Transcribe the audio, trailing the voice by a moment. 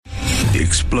The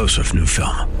explosive new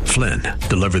film, Flynn,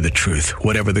 deliver the truth,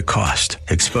 whatever the cost,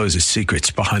 exposes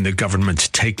secrets behind the government's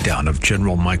takedown of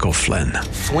General Michael Flynn.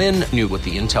 Flynn knew what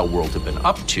the intel world had been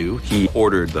up to. He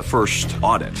ordered the first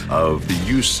audit of the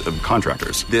use of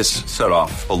contractors. This set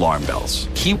off alarm bells.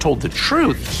 He told the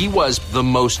truth. He was the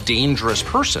most dangerous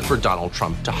person for Donald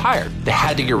Trump to hire. They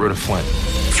had to get rid of Flynn.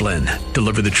 Flynn,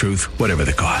 deliver the truth, whatever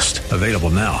the cost. Available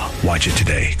now. Watch it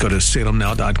today. Go to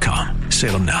salemnow.com.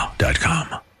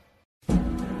 salemnow.com.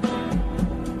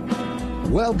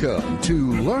 Welcome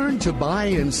to Learn to Buy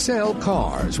and Sell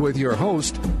Cars with your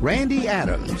host, Randy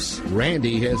Adams.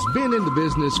 Randy has been in the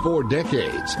business for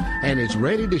decades and is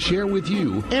ready to share with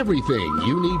you everything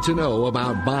you need to know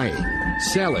about buying,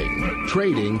 selling,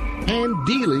 trading, and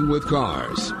dealing with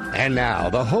cars. And now,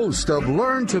 the host of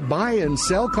Learn to Buy and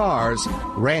Sell Cars,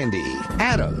 Randy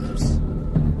Adams.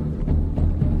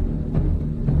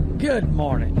 Good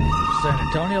morning, San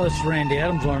Antonio. This is Randy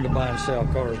Adams,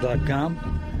 LearnToBuyAndSellCars.com.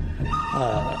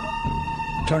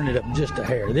 Turn it up just a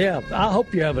hair. Yeah, I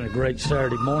hope you're having a great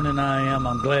Saturday morning. I am.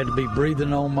 I'm glad to be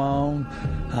breathing on my own.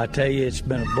 I tell you, it's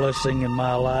been a blessing in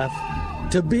my life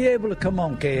to be able to come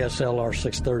on KSLR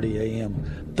 6:30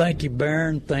 a.m. Thank you,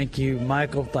 Barron. Thank you,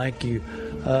 Michael. Thank you,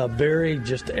 Barry.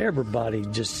 Just everybody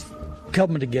just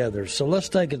coming together. So let's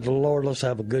take it to the Lord. Let's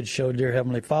have a good show. Dear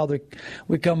Heavenly Father,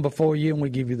 we come before you and we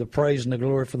give you the praise and the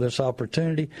glory for this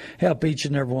opportunity. Help each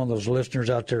and every one of those listeners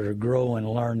out there to grow and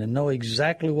learn and know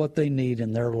exactly what they need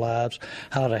in their lives,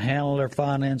 how to handle their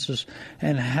finances,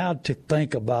 and how to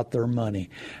think about their money.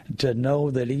 To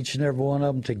know that each and every one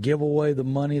of them to give away the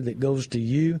money that goes to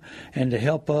you and to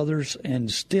help others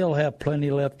and still have plenty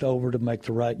left over to make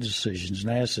the right decisions.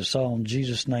 And I ask this all in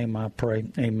Jesus' name I pray.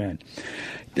 Amen.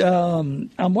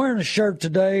 I'm wearing a shirt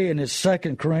today, and it's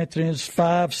 2 Corinthians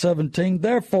 5:17.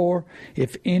 Therefore,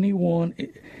 if anyone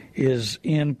is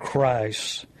in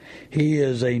Christ, he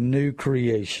is a new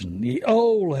creation. The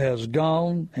old has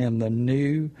gone, and the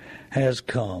new has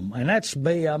come. And that's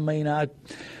me. I mean,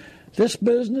 this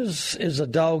business is a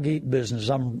dog-eat business.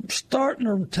 I'm starting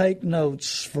to take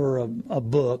notes for a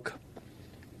book,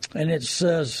 and it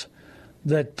says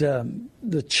that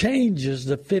the changes,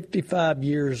 the 55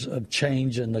 years of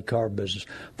change in the car business.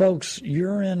 Folks,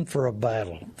 you're in for a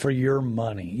battle for your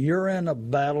money. You're in a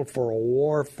battle for a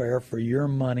warfare for your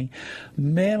money,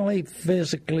 mentally,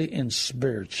 physically, and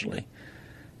spiritually.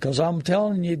 Because I'm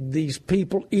telling you, these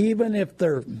people, even if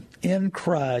they're in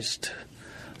Christ,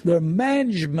 their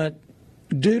management,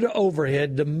 due to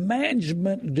overhead, the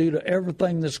management, due to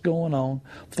everything that's going on,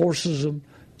 forces them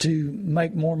to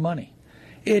make more money.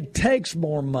 It takes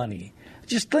more money.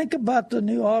 Just think about the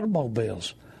new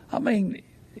automobiles. I mean,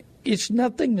 it's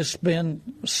nothing to spend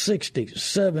 60,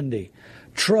 70,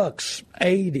 trucks,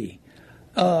 80,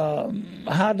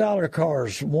 high-dollar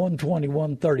cars, 120,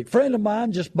 130. A friend of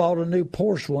mine just bought a new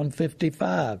Porsche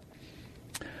 155.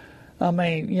 I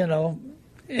mean, you know,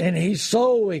 and he's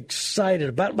so excited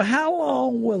about it. But how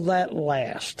long will that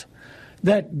last?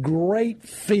 That great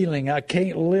feeling, I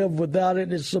can't live without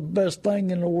it. It's the best thing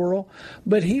in the world.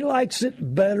 But he likes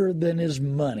it better than his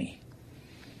money.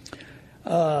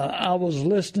 I was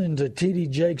listening to T.D.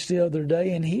 Jakes the other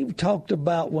day, and he talked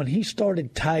about when he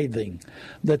started tithing,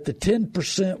 that the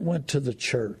 10% went to the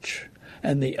church,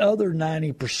 and the other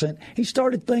 90%, he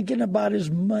started thinking about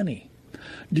his money.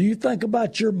 Do you think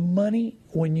about your money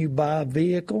when you buy a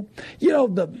vehicle? You know,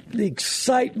 the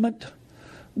excitement,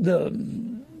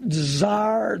 the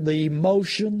desire, the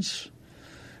emotions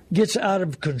gets out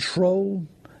of control,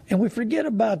 and we forget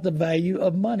about the value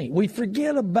of money. We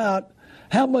forget about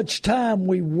how much time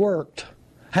we worked,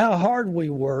 how hard we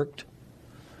worked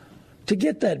to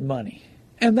get that money.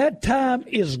 And that time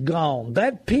is gone.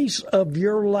 That piece of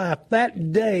your life,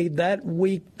 that day, that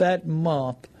week, that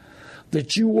month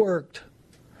that you worked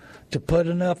to put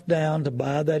enough down to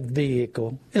buy that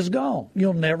vehicle is gone.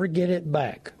 You'll never get it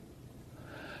back.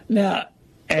 Now,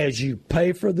 as you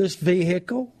pay for this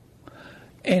vehicle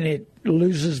and it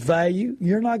loses value,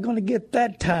 you're not going to get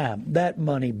that time, that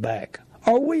money back.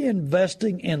 Are we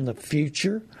investing in the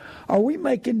future? Are we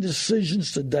making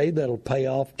decisions today that'll pay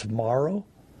off tomorrow?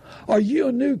 Are you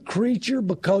a new creature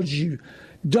because you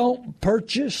don't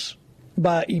purchase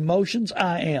by emotions?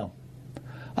 I am.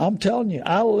 I'm telling you,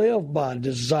 I live by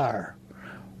desire,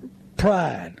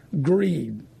 pride,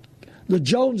 greed. The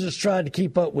Joneses tried to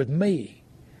keep up with me.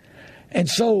 And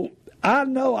so I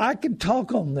know I can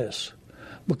talk on this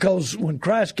because when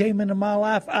Christ came into my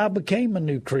life, I became a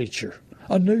new creature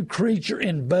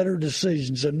in better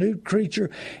decisions, a new creature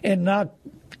in not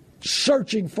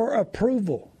searching for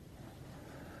approval.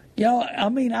 You know, I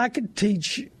mean, I could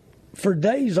teach for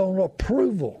days on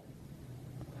approval.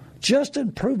 Just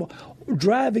approval.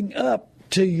 Driving up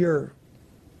to your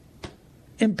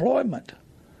employment,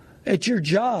 at your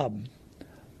job,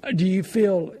 do you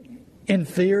feel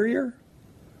inferior?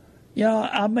 You know,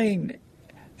 I mean,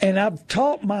 and I've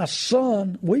taught my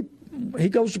son, he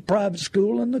goes to private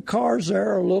school, and the cars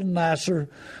there are a little nicer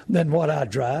than what I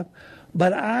drive.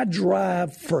 But I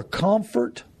drive for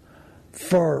comfort,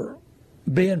 for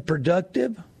being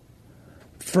productive,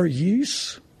 for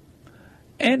use,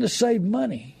 and to save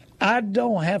money. I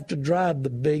don't have to drive the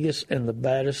biggest and the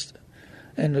baddest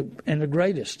and the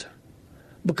greatest,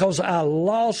 because I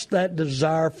lost that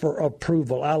desire for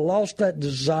approval. I lost that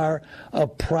desire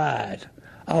of pride.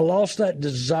 I lost that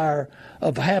desire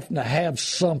of having to have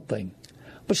something.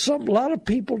 But a lot of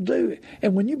people do.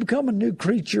 And when you become a new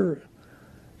creature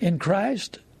in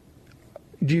Christ,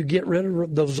 do you get rid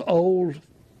of those old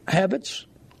habits?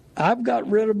 I've got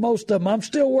rid of most of them. I'm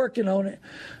still working on it.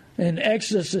 In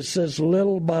Exodus, it says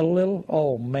little by little.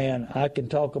 Oh, man, I can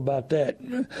talk about that.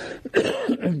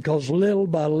 Because little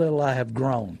by little I have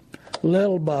grown.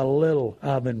 Little by little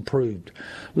I've improved.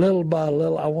 Little by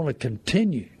little I want to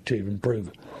continue to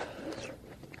improve.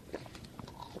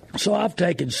 So I've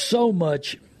taken so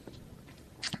much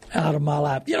out of my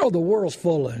life. You know, the world's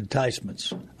full of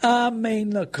enticements. I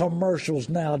mean, the commercials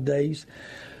nowadays.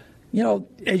 You know,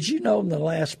 as you know, in the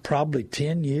last probably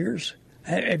 10 years,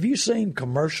 have you seen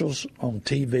commercials on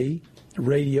TV,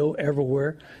 radio,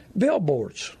 everywhere?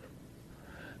 Billboards.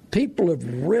 People have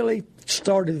really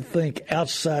started to think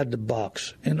outside the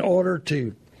box in order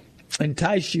to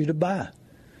entice you to buy,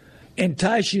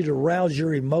 entice you to rouse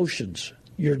your emotions,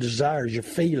 your desires, your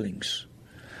feelings,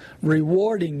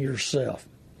 rewarding yourself,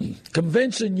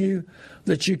 convincing you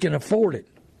that you can afford it.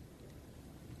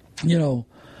 You know,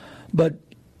 but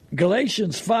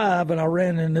Galatians 5, and I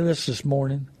ran into this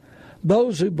morning,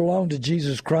 those who belong to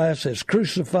Jesus Christ has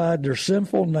crucified their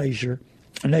sinful nature,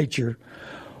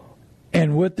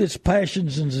 and with its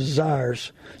passions and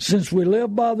desires. Since we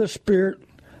live by the Spirit,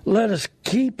 let us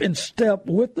keep in step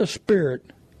with the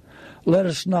Spirit. Let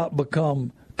us not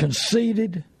become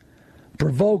conceited,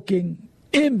 provoking,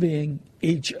 envying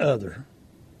each other.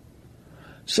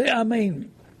 See, I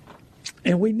mean,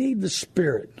 and we need the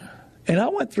Spirit. And I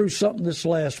went through something this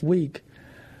last week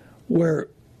where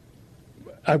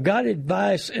I got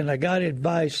advice,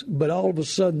 but all of a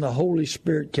sudden the Holy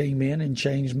Spirit came in and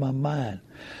changed my mind.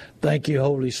 Thank you,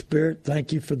 Holy Spirit.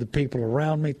 Thank you for the people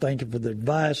around me. Thank you for the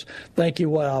advice. Thank you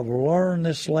what I've learned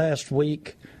this last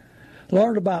week.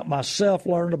 Learned about myself,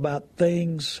 learned about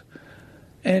things,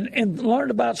 and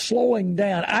learned about slowing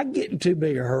down. I get in too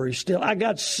big a hurry still. I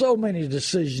got so many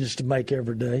decisions to make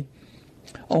every day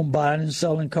on buying and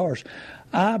selling cars.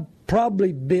 I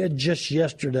probably bid just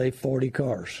yesterday 40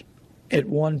 cars at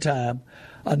one time,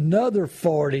 another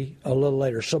 40 a little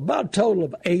later. So about a total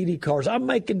of 80 cars. I'm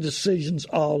making decisions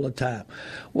all the time.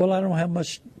 Well, I don't have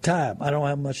much time. I don't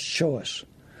have much choice.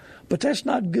 But that's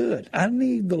not good. I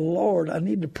need the Lord. I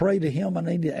need to pray to Him. I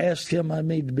need to ask Him. I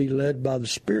need to be led by the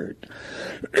Spirit.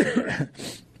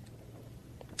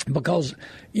 Because,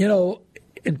 you know,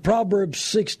 in Proverbs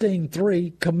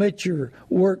 16:3, commit your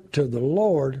work to the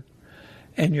Lord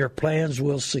and your plans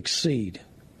will succeed.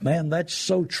 Man, that's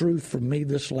so true for me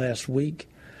this last week.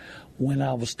 When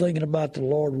I was thinking about the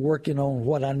Lord, working on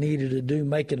what I needed to do,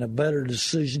 making a better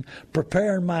decision,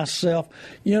 preparing myself,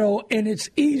 you know, and it's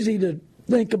easy to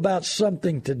think about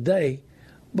something today,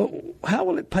 but how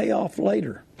will it pay off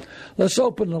later? Let's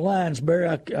open the lines, Barry.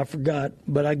 I forgot,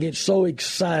 but I get so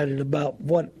excited about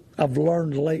what I've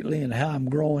learned lately and how I'm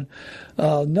growing.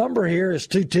 Number here is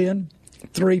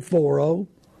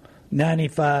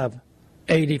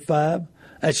 210-340-9585.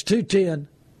 That's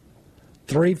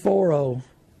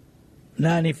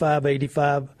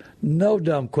 210-340-9585. No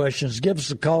dumb questions. Give us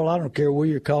a call. I don't care where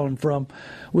you're calling from.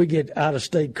 We get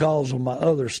out-of-state calls on my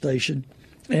other station.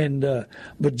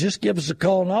 But just give us a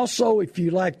call. And also, if you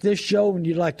like this show and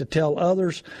you'd like to tell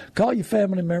others, call your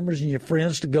family members and your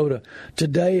friends to go to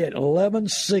today at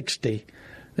 11:60.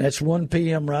 That's 1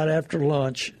 p.m. right after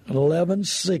lunch,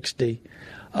 11:60.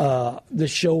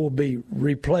 This show will be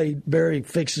replayed. Barry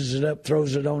fixes it up,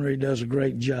 throws it on there. He does a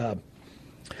great job.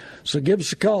 So give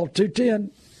us a call,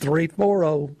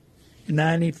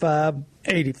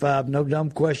 210-340-9585. No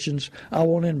dumb questions. I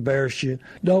won't embarrass you.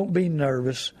 Don't be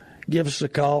nervous. Give us a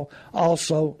call.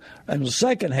 Also, in the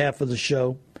second half of the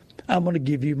show, I'm going to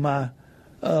give you my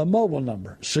mobile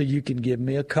number so you can give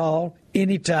me a call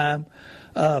anytime.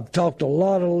 I've talked to a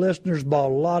lot of listeners,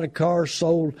 bought a lot of cars,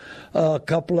 sold a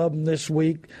couple of them this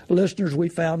week. Listeners, we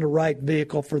found the right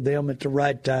vehicle for them at the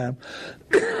right time,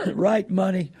 right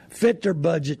money, fit their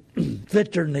budget,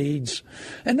 fit their needs,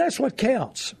 and that's what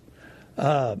counts.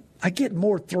 I get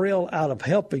more thrill out of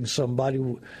helping somebody,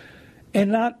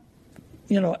 and not,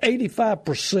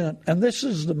 85%, and this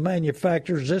is the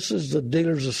manufacturers, this is the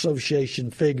Dealers Association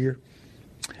figure,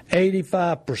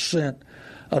 85%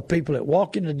 of people that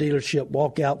walk in the dealership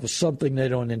walk out with something they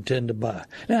don't intend to buy.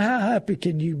 Now, how happy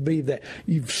can you be that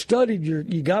you've studied,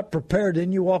 you got prepared,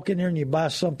 then you walk in here and you buy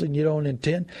something you don't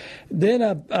intend? Then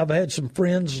I've had some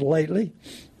friends lately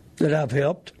that I've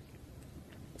helped.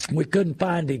 We couldn't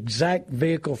find the exact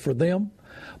vehicle for them,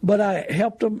 but I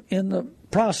helped them in the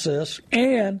process,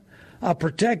 and I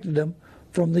protected them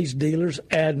from these dealers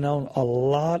adding on a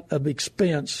lot of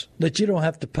expense that you don't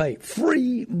have to pay.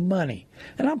 Free money.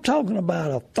 And I'm talking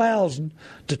about $1,000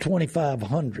 to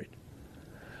 $2,500.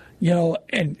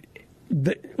 And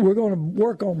we're going to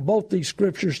work on both these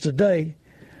scriptures today,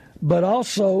 but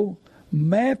also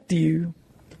Matthew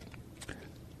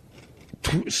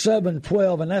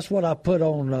 7:12, and that's what I put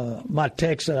on my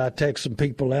text that I text some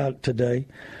people out today.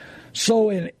 So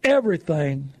in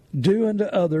everything, do unto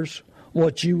others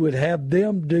what you would have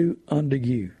them do unto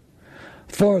you.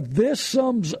 For this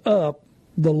sums up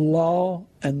the law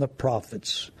and the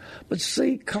prophets. But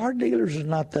see, car dealers are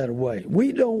not that way.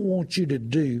 We don't want you to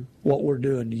do what we're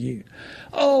doing to you.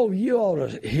 Oh, you ought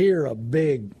to hear a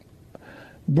big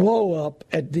blow up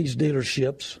at these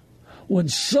dealerships when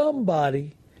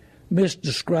somebody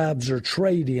misdescribes their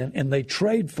trade-in, and they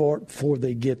trade for it before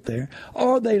they get there,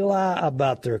 or they lie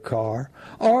about their car,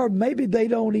 or maybe they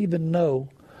don't even know.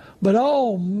 But,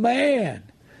 oh, man,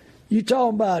 you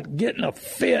talking about getting a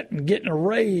fit and getting a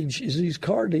rage is these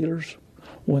car dealers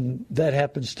when that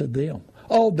happens to them.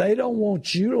 Oh, they don't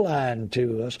want you lying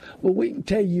to us. Well, we can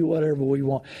tell you whatever we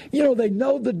want. They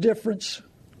know the difference.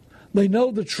 They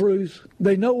know the truth.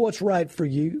 They know what's right for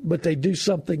you, but they do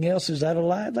something else. Is that a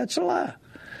lie? That's a lie.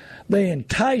 They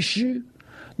entice you.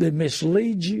 They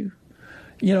mislead you.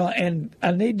 And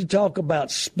I need to talk about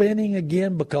spinning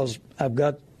again, because I've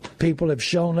got people have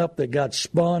shown up that got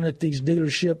spun at these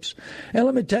dealerships. And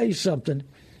let me tell you something.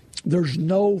 There's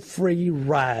no free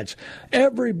rides.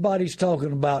 Everybody's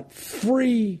talking about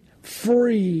free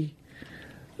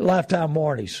lifetime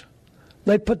warranties.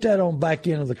 They put that on back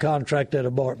end of the contract at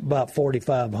about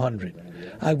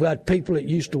 $4,500. I've got people that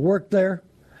used to work there,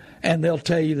 and they'll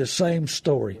tell you the same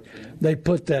story. They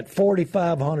put that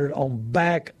 $4,500 on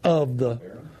back of the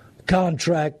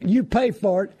contract. You pay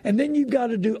for it, and then you've got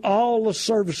to do all the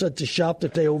service at the shop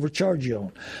that they overcharge you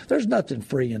on. There's nothing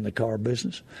free in the car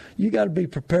business. You got to be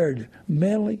prepared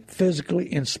mentally,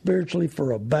 physically, and spiritually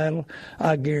for a battle.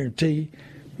 I guarantee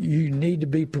you need to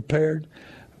be prepared.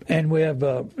 And we have,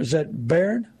 is that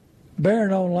Barron?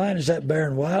 Barron online? Is that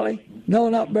Barron Wiley? No,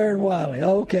 not Barron Wiley.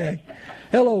 Okay.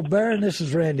 Hello, Barron. This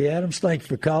is Randy Adams. Thanks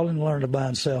for calling.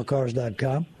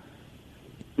 LearnToBuyAndSellCars.com.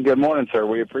 Good morning, sir.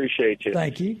 We appreciate you.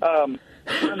 Thank you.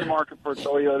 We're in the market for a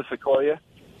Toyota Sequoia,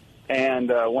 and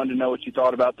wanted to know what you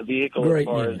thought about the vehicle. Great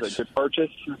as far units. as a good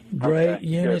purchase. Great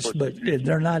units, but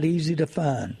they're not easy to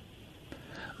find.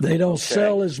 They don't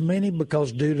sell as many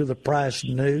because due to the price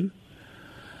new.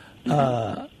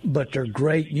 But they're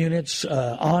great units.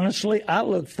 Honestly, I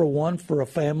looked for one for a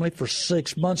family for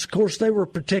 6 months. Of course, they were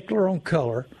particular on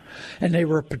color, and they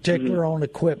were particular on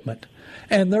equipment.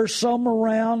 And there's some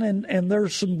around, and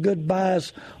there's some good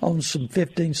buys on some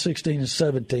 15, 16, and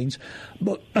 17s.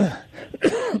 But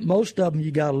most of them you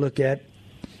got to look at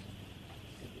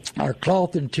are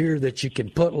cloth interior that you can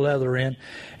put leather in,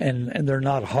 and they're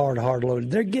not hard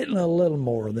loaded. They're getting a little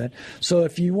more of that. So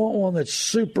if you want one that's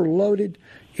super loaded,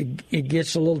 it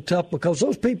gets a little tough, because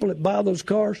those people that buy those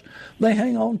cars, they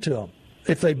hang on to them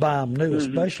if they buy them new,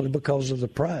 especially because of the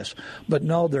price. But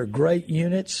no, they're great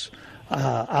units.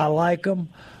 I like them.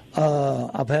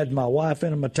 I've had my wife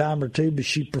in them a time or two, but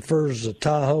she prefers the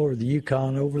Tahoe or the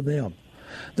Yukon over them.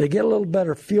 They get a little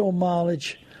better fuel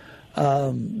mileage.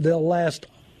 They'll last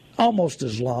almost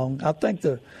as long. I think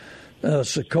the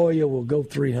Sequoia will go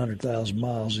 300,000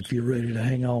 miles if you're ready to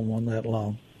hang on one that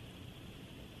long.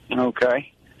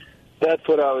 Okay. That's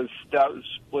what that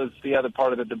was the other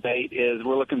part of the debate, is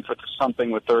we're looking for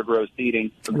something with third row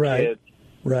seating for the kids.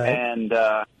 Right. And,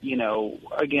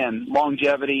 again,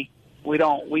 longevity. We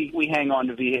hang on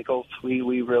to vehicles.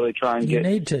 We really try and get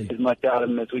as much out of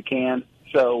them as we can.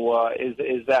 So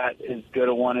is that as good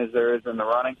a one as there is in the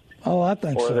running? Oh, I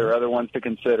think so. Or are there other ones to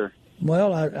consider?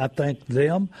 Well, I think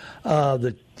them.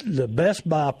 The best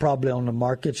buy probably on the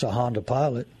market's a Honda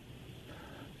Pilot.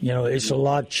 It's a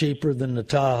lot cheaper than the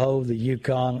Tahoe, the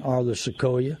Yukon, or the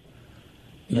Sequoia.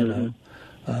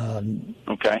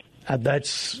 Okay.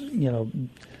 That's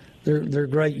they're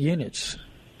great units.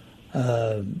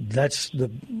 That's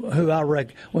who I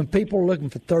reckon. When people are looking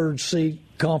for third seat,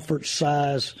 comfort,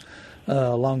 size,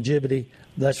 longevity,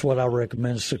 that's what I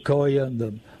recommend: Sequoia,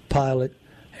 the Pilot,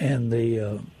 and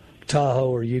the Tahoe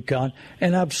or Yukon.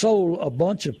 And I've sold a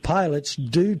bunch of Pilots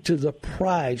due to the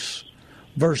price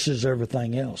versus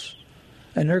everything else.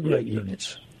 And they're great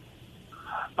units.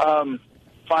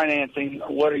 Financing,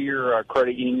 what are your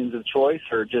credit unions of choice,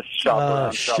 or just shop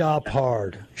around? Shop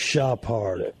hard. Shop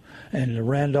hard. Okay. And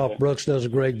Randolph Brooks does a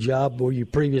great job. Were you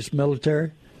previous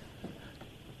military?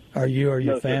 Are you or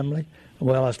your family?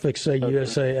 Well, I was fixing to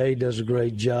say USAA does a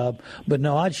great job. But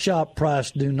no, I'd shop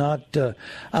price. Do not.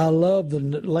 I love the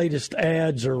latest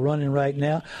ads are running right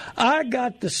now. I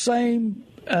got the same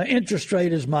interest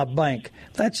rate as my bank.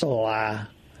 That's a lie.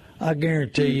 I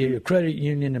guarantee you, a credit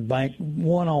union and bank,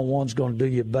 one-on-one's going to do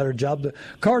you a better job. The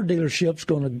car dealership's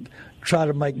going to try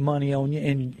to make money on you,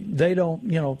 and they don't,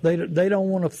 they don't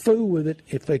want to fool with it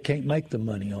if they can't make the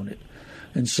money on it.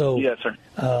 And so, yes, sir.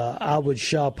 I would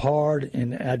shop hard,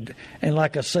 and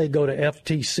like I say, go to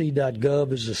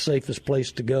ftc.gov is the safest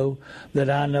place to go that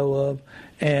I know of,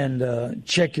 and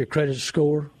check your credit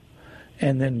score.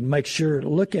 And then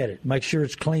look at it, make sure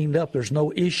it's cleaned up. There's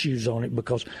no issues on it,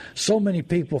 because so many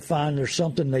people find there's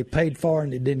something they paid for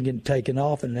and it didn't get taken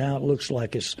off, and now it looks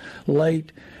like it's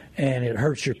late and it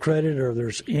hurts your credit, or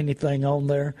there's anything on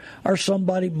there. Or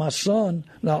my son,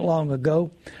 not long ago,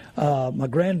 my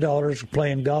granddaughter's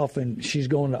playing golf, and she's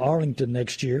going to Arlington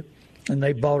next year, and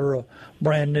they bought her a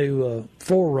brand new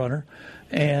 4Runner,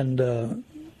 and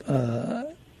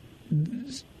the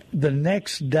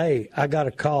next day I got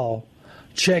a call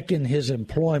checking his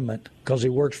employment, because he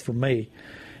works for me,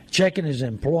 checking his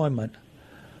employment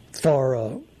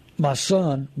for my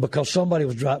son, because somebody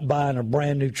was buying a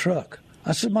brand new truck.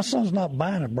 I said, my son's not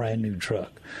buying a brand new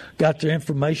truck. Got the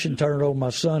information, turned it over to my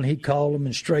son. He called him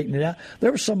and straightened it out.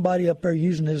 There was somebody up there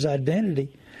using his identity,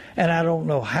 and I don't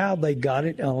know how they got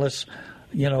it, unless,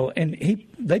 and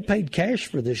they paid cash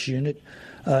for this unit.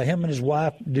 Him and his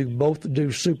wife both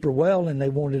do super well, and they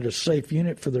wanted a safe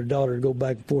unit for their daughter to go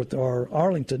back and forth to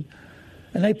Arlington,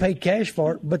 and they paid cash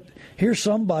for it. But here's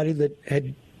somebody that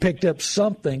had picked up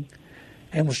something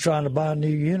and was trying to buy a new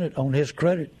unit on his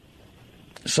credit.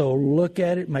 So look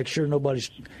at it, make sure nobody's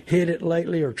hit it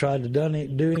lately or tried to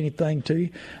do anything to you,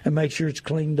 and make sure it's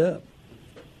cleaned up.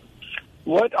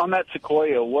 What on that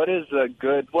Sequoia?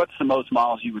 What's the most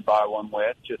miles you would buy one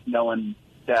with? Just knowing.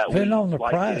 Depending on the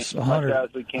price, 100.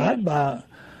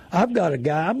 I've got a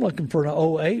guy. I'm looking for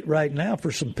an 08 right now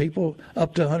for some people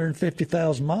up to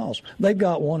 150,000 miles. They've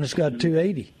got one that's got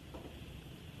 280.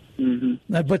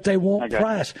 Mm-hmm. But they want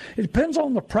price. It depends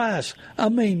on the price. I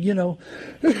mean,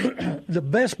 the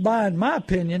best buy, in my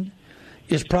opinion,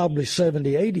 is probably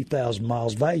 70,000, 80,000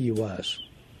 miles value-wise.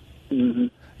 Mm-hmm.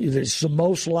 There's the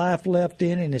most life left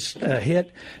in, and it's a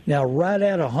hit. Now, right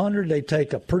at 100, they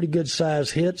take a pretty good size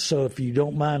hit. So if you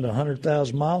don't mind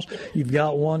 100,000 miles, you've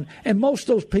got one. And most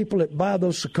of those people that buy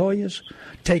those Sequoias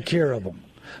take care of them.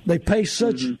 They pay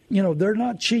such, they're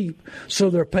not cheap, so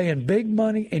they're paying big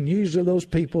money, and usually those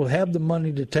people have the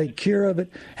money to take care of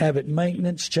it, have it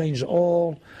maintenance, change the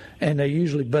oil, and they're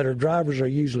usually better drivers, are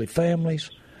usually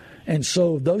families. And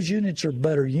so those units are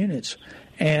better units.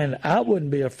 And I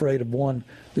wouldn't be afraid of one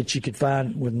that you could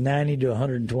find with 90 to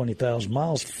 120,000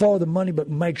 miles for the money, but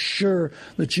make sure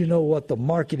that you know what the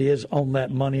market is on that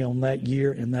money, on that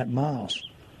year, and that miles.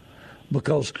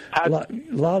 Because a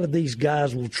lot of these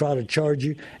guys will try to charge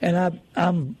you. And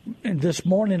this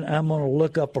morning I'm going to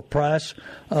look up a price.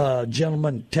 A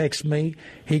gentleman texted me.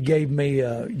 He gave me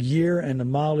a year and the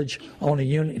mileage on a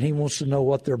unit, and he wants to know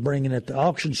what they're bringing at the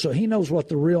auction. So he knows what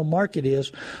the real market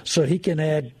is, so he can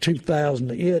add $2,000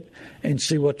 to it and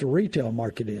see what the retail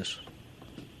market is.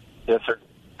 Yes, sir.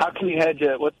 How can you hedge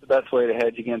it? What's the best way to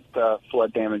hedge against a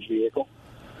flood-damaged vehicle?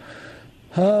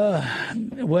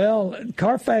 Well,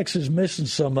 Carfax is missing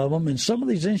some of them, and some of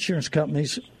these insurance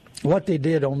companies, what they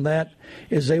did on that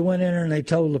is they went in there and they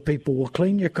told the people, we'll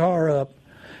clean your car up,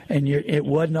 and it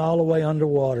wasn't all the way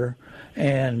underwater,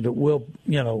 and we'll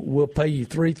pay you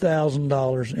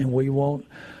 $3,000, and we won't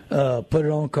put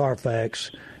it on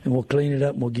Carfax, and we'll clean it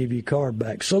up, and we'll give you your car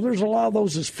back. So there's a lot of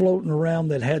those that's floating around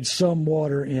that had some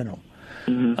water in them.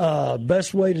 Mm-hmm.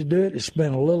 Best way to do it is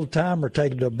spend a little time or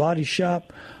take it to a body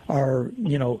shop, or,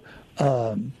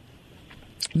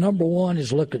 number one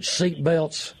is look at seat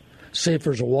belts, see if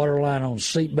there's a water line on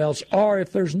seat belts, or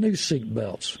if there's new seat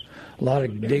belts. A lot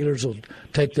of dealers will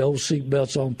take the old seat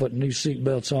belts on, put new seat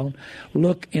belts on.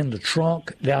 Look in the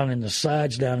trunk, down in the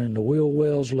sides, down in the wheel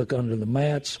wells. Look under the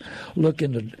mats. Look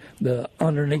in the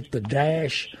underneath the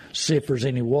dash. See if there's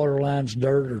any water lines,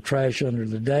 dirt, or trash under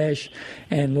the dash.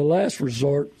 And the last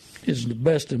resort is the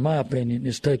best, in my opinion,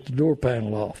 is take the door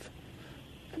panel off.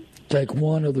 take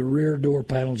one of the rear door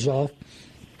panels off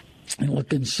and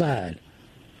look inside.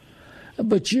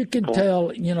 But you can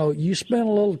tell, you spend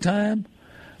a little time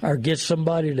or get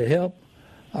somebody to help,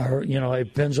 or, it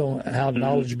depends on how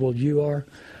knowledgeable you are.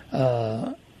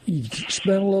 You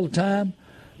spend a little time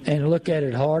and look at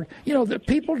it hard. That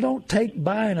people don't take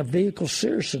buying a vehicle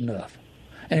serious enough.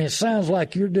 And it sounds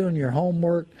like you're doing your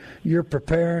homework, you're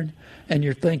preparing, and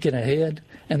you're thinking ahead.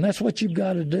 And that's what you've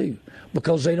got to do,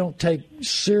 because they don't take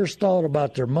serious thought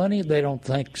about their money. They don't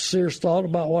think serious thought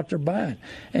about what they're buying.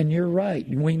 And you're right.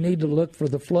 We need to look for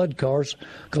the flood cars,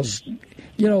 because,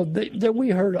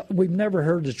 we've never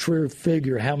heard the true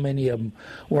figure how many of them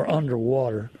were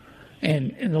underwater.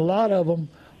 And a lot of them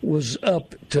was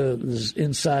up to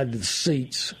inside the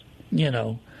seats,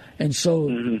 And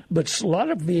so, but a lot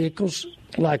of vehicles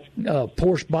like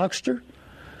Porsche Boxster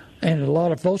and a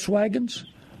lot of Volkswagens,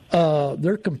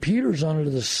 their computers under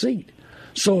the seat.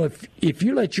 So if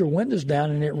you let your windows down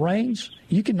and it rains,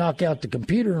 you can knock out the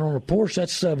computer, and on a Porsche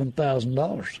that's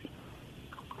 $7,000.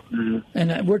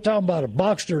 And we're talking about a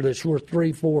Boxster that's worth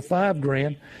 $3,000,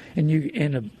 $4,000,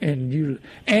 $5,000,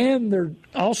 and they're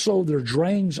also their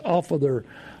drains off of their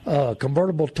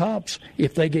convertible tops.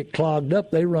 If they get clogged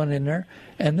up, they run in there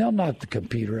and they'll knock the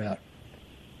computer out.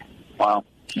 Wow.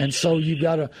 And so you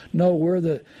got to know where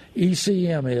the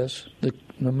ECM is, the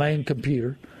main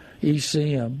computer,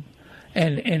 ECM,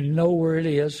 and know where it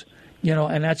is,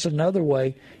 and that's another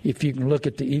way. If you can look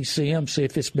at the ECM, see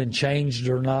if it's been changed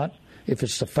or not, if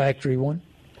it's the factory one,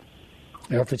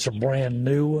 or if it's a brand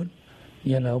new one,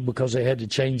 because they had to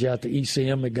change out the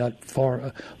ECM. It got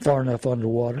far enough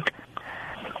underwater.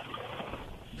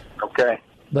 Okay.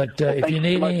 But if you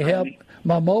need any help,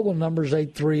 my mobile number is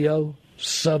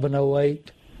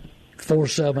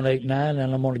 830-708-4789,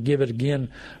 and I'm going to give it again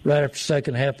right after the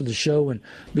second half of the show. And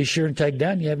be sure and take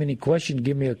down. If you have any questions,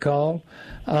 give me a call.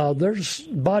 There's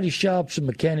body shops and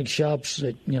mechanic shops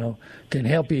that, can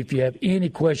help you if you have any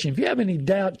question. If you have any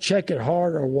doubt, check it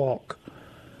hard or walk.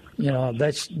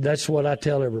 That's what I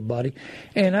tell everybody.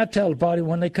 And I tell everybody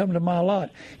when they come to my lot,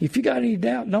 if you got any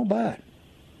doubt, don't buy it.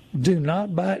 Do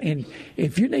not buy it. And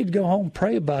if you need to go home and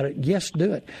pray about it, yes,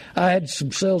 do it. I had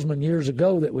some salesmen years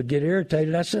ago that would get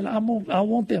irritated. I said, I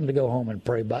want them to go home and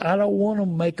pray about it. I don't want them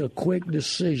to make a quick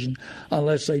decision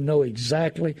unless they know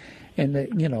exactly. And,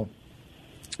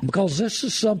 because this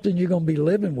is something you're going to be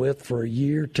living with for a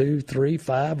year, 2, 3,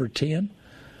 5, or 10.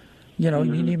 You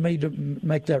need me to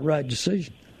make that right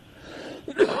decision.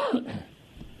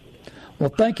 Well,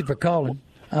 thank you for calling.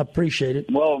 I appreciate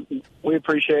it. Well, we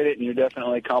appreciate it, and you're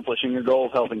definitely accomplishing your goal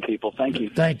of helping people. Thank you.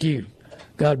 Thank you.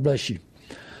 God bless you.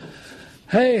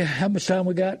 Hey, how much time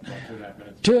we got?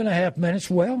 2.5 minutes.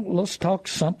 Well, let's talk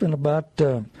something about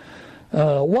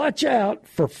watch out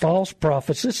for false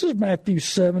prophets. This is Matthew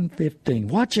 7:15.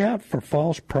 Watch out for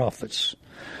false prophets.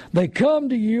 They come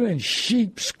to you in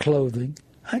sheep's clothing.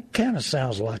 That kind of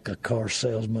sounds like a car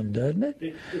salesman, doesn't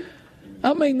it?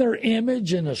 I mean, their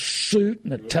image in a suit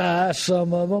and a tie,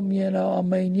 some of them,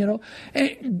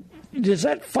 And does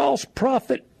that false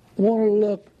prophet want to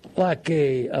look like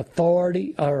a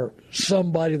authority or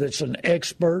somebody that's an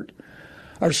expert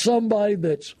or somebody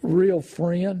that's real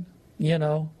friend,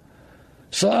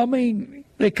 So, I mean,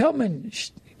 they come in,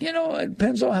 it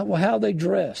depends on how they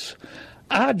dress.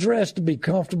 I dress to be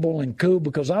comfortable and cool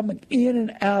because I'm in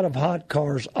and out of hot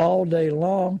cars all day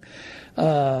long.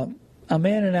 I'm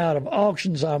in and out of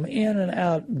auctions. I'm in and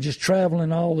out just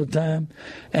traveling all the time.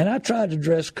 And I try to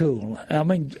dress cool. I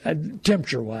mean,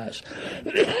 temperature-wise.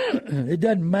 It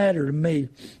doesn't matter to me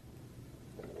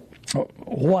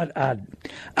what I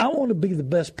want to be the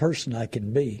best person I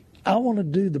can be. I want to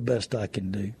do the best I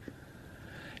can do.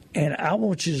 And I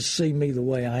want you to see me the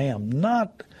way I am,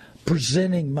 not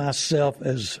presenting myself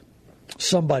as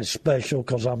somebody special,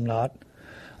 because I'm not.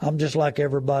 I'm just like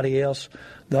everybody else.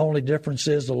 The only difference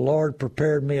is the Lord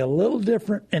prepared me a little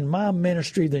different in my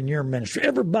ministry than your ministry.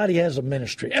 Everybody has a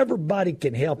ministry. Everybody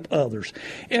can help others.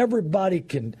 Everybody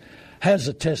has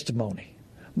a testimony.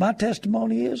 My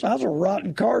testimony is I was a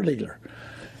rotten car dealer.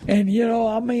 And,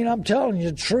 I'm telling you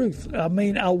the truth. I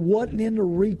wasn't in the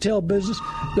retail business.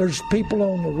 There's people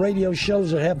on the radio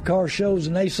shows that have car shows,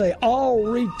 and they say all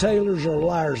retailers are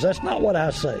liars. That's not what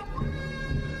I say.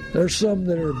 There's some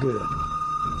that are good.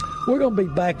 We're going to be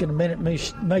back in a minute.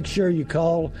 Make sure you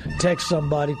call, text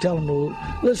somebody, tell them to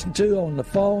listen to on the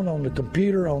phone, on the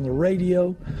computer, on the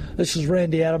radio. This is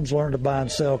Randy Adams,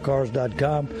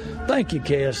 LearnToBuyAndSellCars.com. Thank you,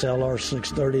 KSLR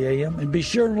 630 AM. And be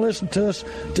sure and listen to us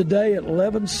today at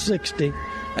 1160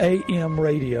 AM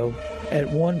radio at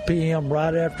 1 p.m.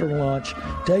 right after lunch.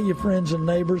 Tell your friends and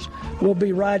neighbors. We'll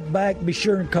be right back. Be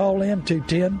sure and call in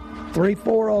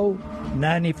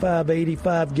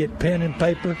 210-340-9585. Get pen and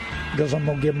paper because I'm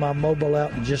going to give my mobile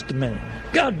out in just a minute.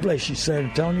 God bless you, San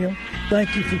Antonio.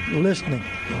 Thank you for listening.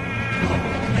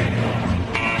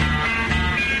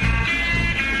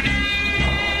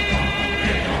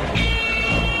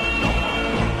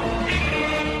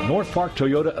 North Park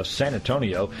Toyota of San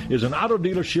Antonio is an auto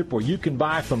dealership where you can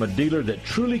buy from a dealer that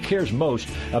truly cares most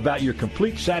about your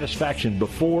complete satisfaction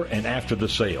before and after the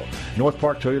sale. North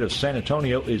Park Toyota of San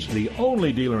Antonio is the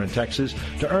only dealer in Texas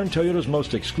to earn Toyota's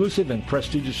most exclusive and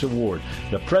prestigious award,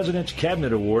 the President's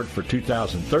Cabinet Award for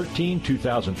 2013,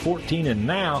 2014, and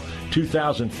now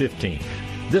 2015.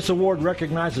 This award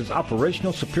recognizes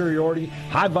operational superiority,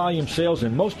 high-volume sales,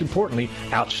 and most importantly,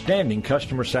 outstanding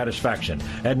customer satisfaction.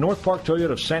 At North Park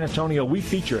Toyota of San Antonio, we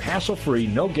feature hassle-free,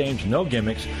 no games, no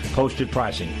gimmicks, posted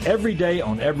pricing every day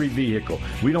on every vehicle.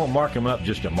 We don't mark them up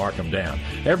just to mark them down.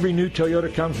 Every new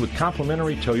Toyota comes with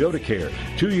complimentary Toyota Care,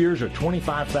 2 years or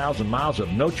 25,000 miles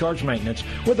of no-charge maintenance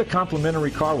with a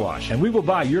complimentary car wash. And we will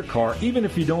buy your car even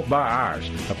if you don't buy ours.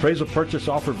 Appraisal purchase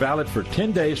offer valid for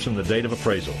 10 days from the date of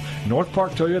appraisal. North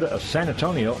Park Toyota of San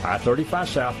Antonio, I-35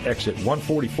 South, exit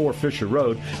 144 Fisher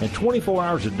Road, and 24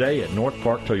 hours a day at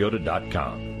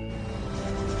northparktoyota.com.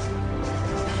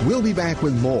 We'll be back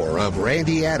with more of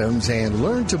Randy Adams and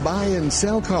Learn to Buy and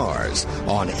Sell Cars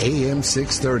on AM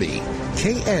 630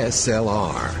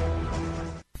 KSLR.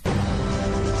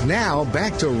 Now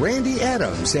back to Randy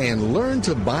Adams and Learn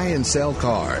to Buy and Sell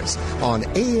Cars on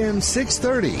AM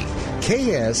 630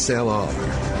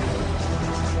 KSLR.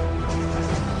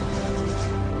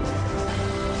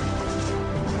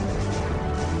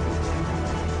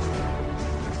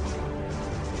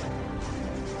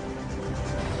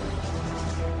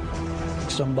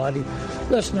 Somebody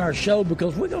listen to our show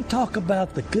because we're going to talk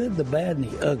about the good, the bad,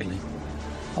 and the ugly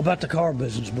about the car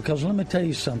business. Because let me tell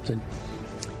you something,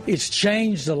 it's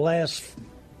changed the last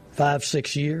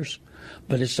 5-6 years,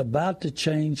 but it's about to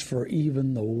change for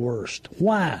even the worst.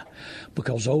 Why?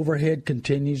 Because overhead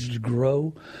continues to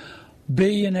grow.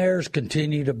 Billionaires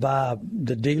continue to buy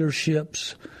the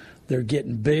dealerships. They're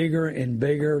getting bigger and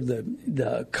bigger.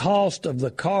 The cost of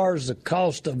the cars, the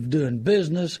cost of doing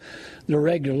business, the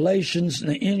regulations,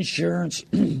 the insurance,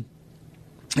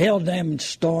 hail damage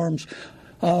storms,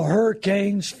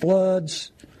 hurricanes,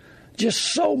 floods, just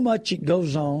so much it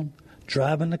goes on,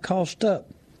 driving the cost up.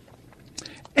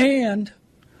 And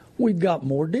we've got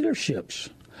more dealerships.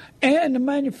 And the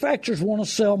manufacturers want to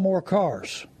sell more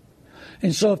cars.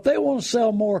 And so if they want to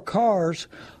sell more cars,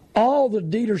 all the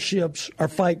dealerships are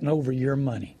fighting over your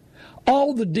money.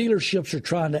 All the dealerships are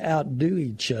trying to outdo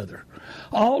each other.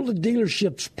 All the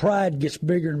dealerships' pride gets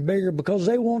bigger and bigger because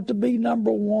they want to be number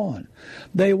one.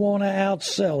 They want to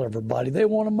outsell everybody. They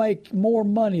want to make more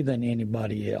money than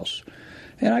anybody else.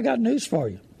 And I got news for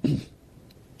you.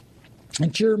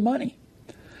 It's your money.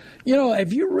 You know,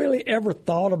 have you really ever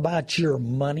thought about your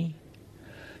money?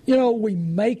 You know, we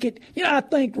make it. You know, I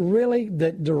think really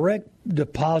that direct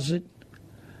deposit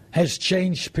has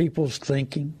changed people's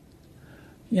thinking,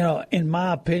 you know, in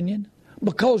my opinion,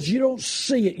 because you don't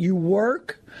see it. You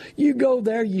work, you go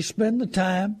there, you spend the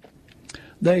time,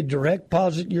 they direct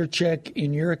deposit your check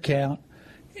in your account.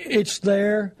 It's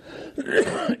there.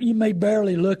 You may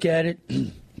barely look at it.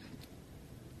 And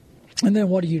then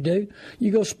what do?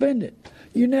 You go spend it.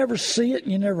 You never see it.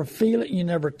 You never feel it. You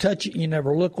never touch it. You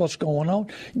never look what's going on.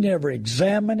 You never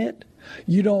examine it.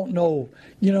 You don't know,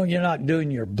 you know, you're not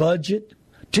doing your budget.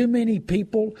 Too many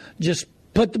people just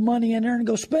put the money in there and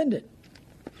go spend it.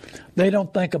 They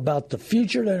don't think about the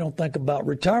future. They don't think about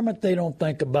retirement. They don't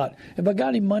think about, have I got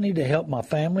any money to help my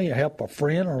family or help a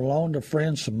friend or loan a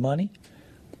friend some money?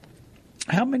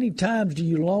 How many times do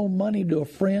you loan money to a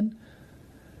friend,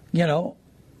 you know,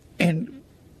 and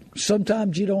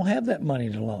sometimes you don't have that money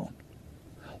to loan?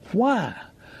 Why?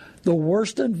 The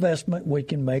worst investment we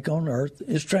can make on earth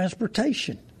is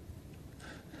transportation.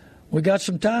 We got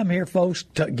some time here, folks.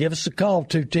 Give us a call,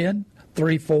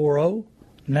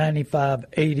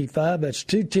 210-340-9585. That's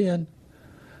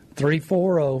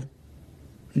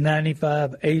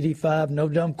 210-340-9585. No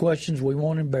dumb questions. We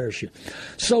won't embarrass you.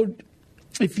 So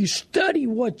if you study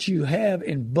what you have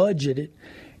and budget it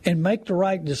and make the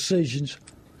right decisions,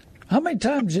 how many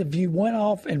times have you went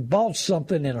off and bought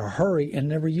something in a hurry and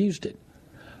never used it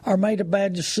or made a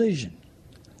bad decision?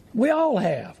 We all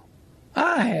have.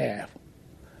 I have.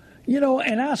 You know,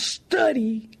 and I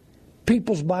study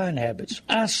people's buying habits.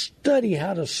 I study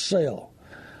how to sell.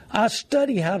 I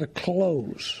study how to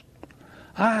close.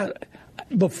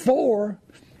 Before,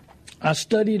 I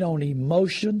studied on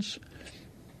emotions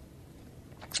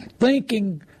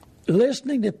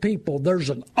Listening to people, there's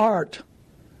an art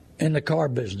in the car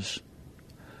business.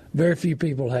 Very few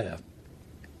people have.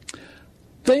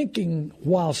 Thinking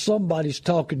while somebody's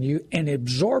talking to you and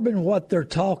absorbing what they're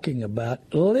talking about,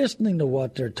 listening to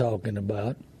what they're talking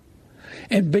about,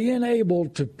 and being able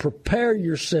to prepare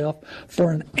yourself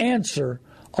for an answer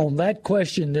on that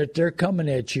question that they're coming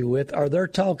at you with, or they're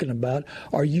talking about,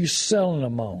 are you selling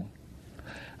them on?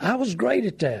 I was great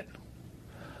at that.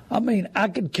 I mean, I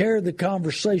could carry the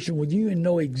conversation with you and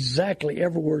know exactly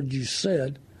every word you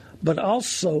said, but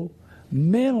also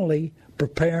mentally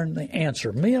preparing the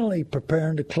answer, mentally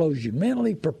preparing to close you,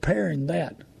 mentally preparing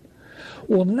that.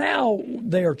 Well, now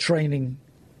they are training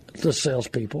the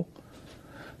salespeople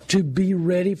to be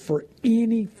ready for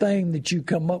anything that you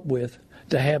come up with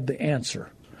to have the answer,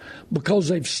 because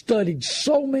they've studied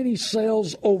so many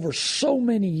sales over so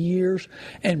many years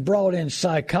and brought in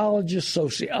psychologists,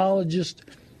 sociologists.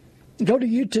 Go to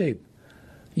YouTube.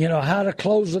 You know, how to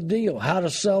close a deal, how to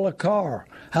sell a car,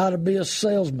 how to be a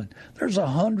salesman. There's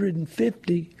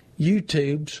 150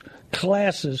 YouTubes,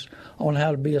 classes on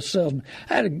how to be a salesman.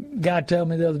 I had a guy tell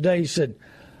me the other day, he said,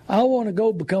 I want to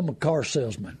go become a car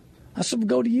salesman. I said, well,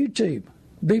 go to YouTube.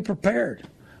 Be prepared.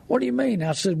 What do you mean?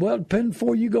 I said, well, depending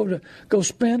before you go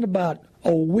spend about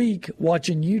a week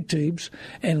watching YouTubes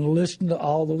and listen to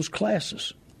all those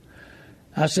classes.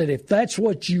 I said, if that's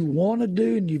what you want to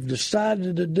do and you've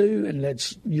decided to do and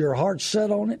that's your heart set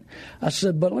on it, I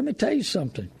said, but let me tell you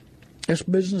something. This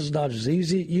business is not as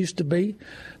easy as it used to be.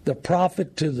 The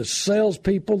profit to the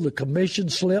salespeople, the commission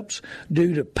slips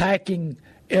due to packing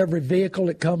every vehicle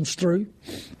that comes through.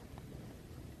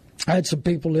 I had some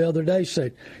people the other day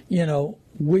say, you know,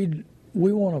 we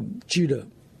want you to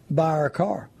buy our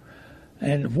car.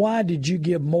 And why did you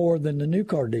give more than the new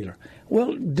car dealer?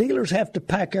 Well, dealers have to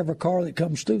pack every car that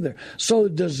comes through there. So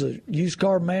does the used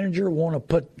car manager want to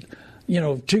put, you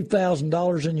know,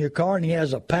 $2,000 in your car and he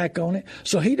has a pack on it?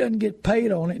 So he doesn't get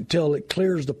paid on it until it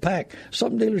clears the pack.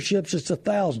 Some dealerships it's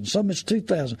 $1,000, some it's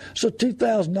 $2,000. So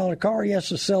 $2,000 car, he has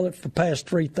to sell it for past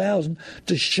 $3,000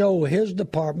 to show his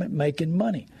department making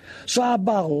money. So I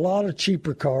buy a lot of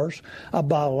cheaper cars. I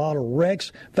buy a lot of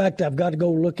wrecks. In fact, I've got to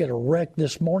go look at a wreck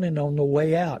this morning on the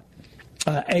way out,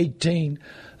 18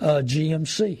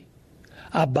 GMC.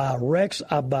 I buy wrecks.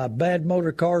 I buy bad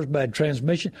motor cars, bad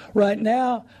transmission. Right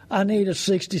now, I need a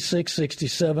 66,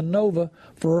 67 Nova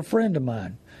for a friend of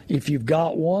mine. If you've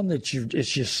got one that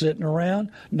it's just sitting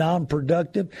around,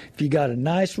 non-productive, if you got a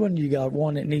nice one, you got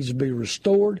one that needs to be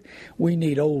restored. We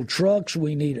need old trucks.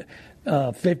 We need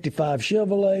 55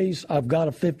 Chevrolets. I've got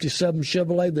a 57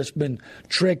 Chevrolet that's been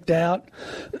tricked out.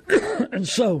 And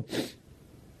so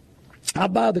I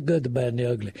buy the good, the bad, and the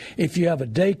ugly. If you have a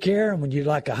daycare and when you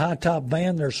like a high-top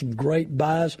van, there's some great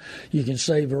buys. You can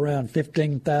save around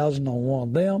 $15,000 on one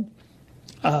of them.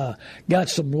 Got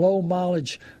some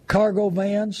low-mileage cargo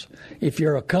vans if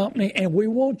you're a company. And we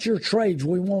want your trades.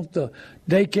 We want the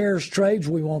daycare's trades.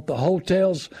 We want the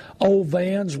hotels' old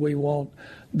vans. We want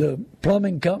the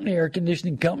plumbing company, air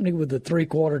conditioning company with the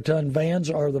 3/4-ton vans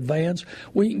or the vans.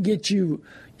 We can get you,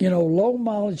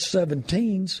 low-mileage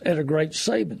 17s at a great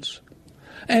savings.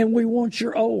 And we want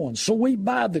your old ones. So we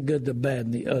buy the good, the bad,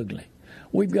 and the ugly.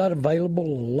 We've got available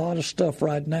a lot of stuff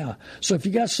right now. So if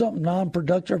you got something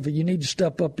non-productive or you need to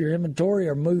step up your inventory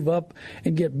or move up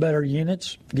and get better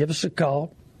units, give us a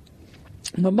call.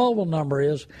 My mobile number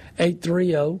is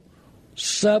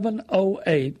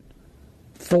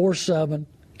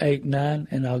 830-708-4789,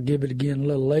 and I'll give it again a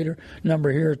little later.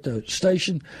 Number here at the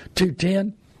station,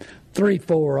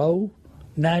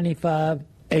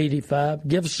 210-340-9585.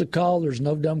 Give us a call. There's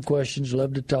no dumb questions.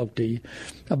 Love to talk to you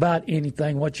about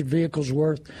anything, what your vehicle's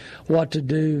worth, what to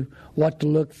do, what to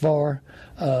look for.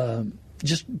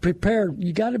 Just prepare.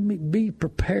 You got to be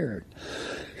prepared.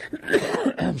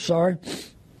 I'm sorry.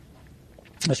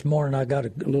 This morning I got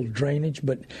a little drainage,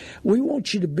 but we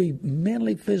want you to be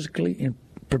mentally, physically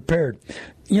prepared.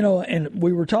 And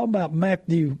we were talking about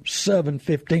Matthew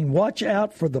 7:15. Watch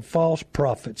out for the false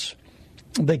prophets.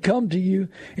 They come to you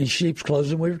in sheep's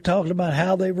clothing. We were talking about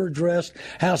how they were dressed,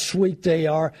 how sweet they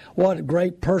are, what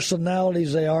great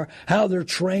personalities they are, how they're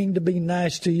trained to be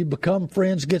nice to you, become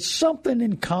friends, get something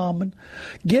in common,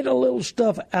 get a little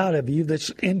stuff out of you that's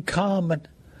in common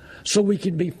so we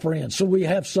can be friends, so we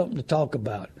have something to talk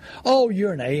about. Oh,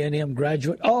 you're an A&M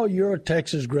graduate. Oh, you're a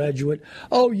Texas graduate.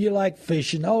 Oh, you like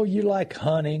fishing. Oh, you like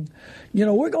hunting.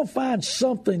 We're going to find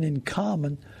something in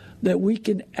common that we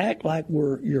can act like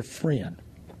we're your friend.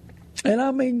 And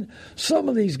I mean, some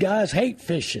of these guys hate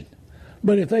fishing.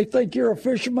 But if they think you're a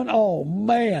fisherman, oh,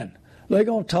 man, they're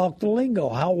going to talk the lingo.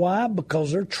 Why?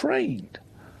 Because they're trained.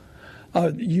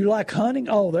 You like hunting?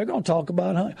 Oh, they're going to talk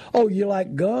about hunting. Oh, you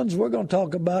like guns? We're going to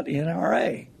talk about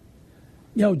NRA.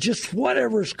 Just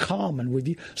whatever's common with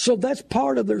you. So that's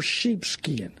part of their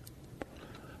sheepskin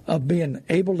of being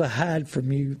able to hide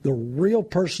from you the real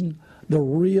person, the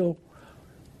real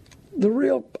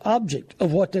object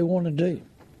of what they want to do.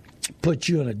 Put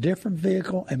you in a different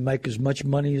vehicle and make as much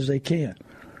money as they can.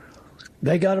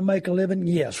 They got to make a living?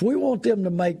 Yes. We want them to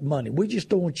make money. We just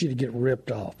don't want you to get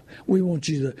ripped off. We want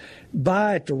you to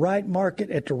buy at the right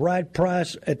market, at the right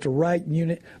price, at the right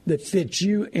unit that fits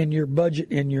you and your budget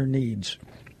and your needs.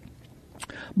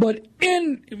 But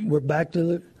we're back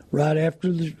to right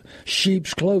after the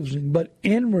sheep's closing, but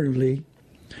inwardly,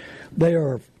 they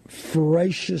are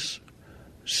voracious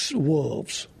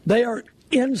wolves. They are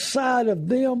inside of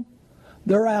them.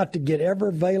 They're out to get every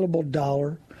available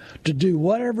dollar, to do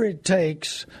whatever it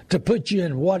takes to put you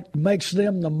in what makes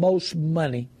them the most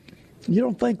money. You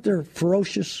don't think they're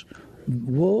ferocious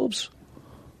wolves?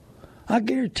 I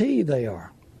guarantee you they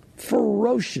are.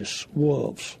 Ferocious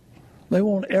wolves. They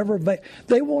want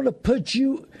to put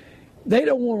you, they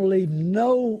don't want to leave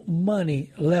no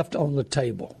money left on the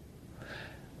table.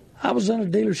 I was in a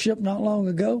dealership not long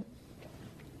ago,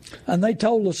 and they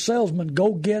told the salesman,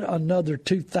 go get another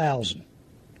 $2,000.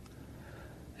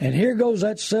 And here goes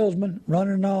that salesman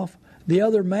running off. The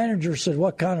other manager said,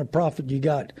 what kind of profit you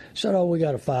got? He said, we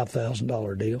got a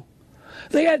 $5,000 deal.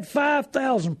 They had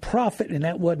 $5,000 profit, and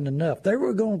that wasn't enough. They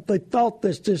thought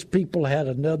that this people had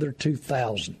another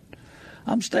 $2,000.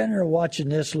 I'm standing there watching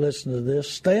this, listening to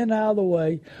this, staying out of the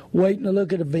way, waiting to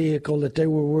look at a vehicle that they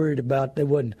were worried about. They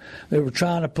were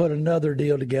trying to put another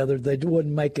deal together. They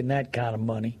wasn't making that kind of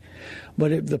money.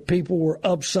 But the people were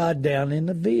upside down in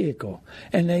the vehicle,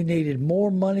 and they needed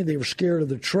more money. They were scared of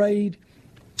the trade,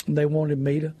 and they wanted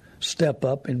me to step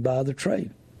up and buy the trade.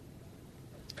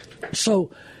 So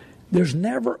there's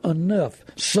never enough.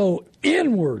 So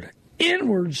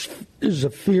inwards is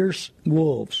a fierce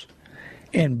wolves.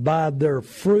 And by their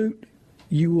fruit,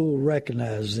 you will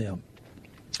recognize them.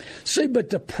 See, but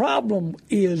the problem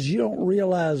is you don't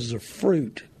realize the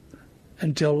fruit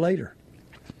until later.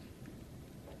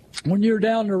 When you're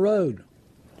down the road,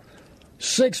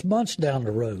 6 months down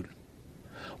the road,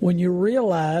 when you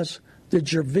realize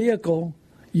that your vehicle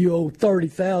you owe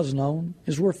 $30,000 on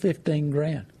is worth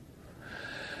 $15,000.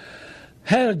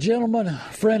 Had a gentleman, a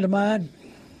friend of mine,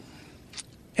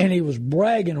 and he was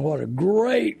bragging what a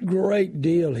great, great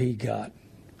deal he got.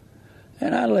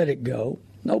 And I let it go.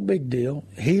 No big deal.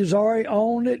 He's already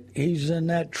owned it. He's in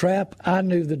that trap. I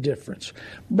knew the difference.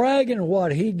 Bragging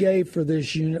what he gave for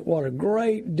this unit, what a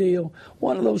great deal.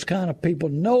 One of those kind of people,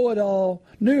 know it all,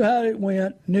 knew how it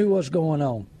went, knew what's going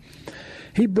on.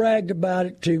 He bragged about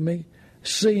it to me,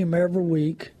 see him every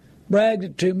week, bragged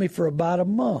it to me for about a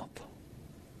month.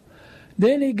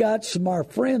 Then he got some of our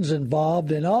friends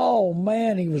involved, and oh,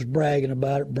 man, he was bragging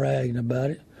about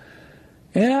it.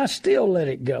 And I still let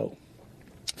it go.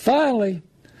 Finally,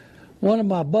 one of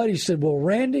my buddies said, well,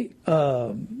 Randy,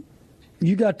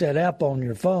 you got that app on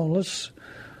your phone. Let's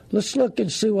look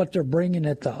and see what they're bringing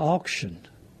at the auction.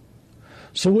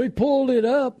 So we pulled it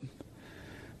up.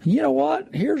 You know what?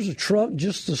 Here's a truck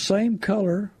just the same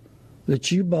color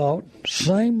that you bought,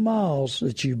 same miles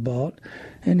that you bought,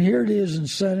 and here it is in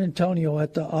San Antonio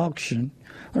at the auction.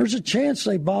 There's a chance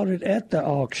they bought it at the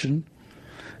auction,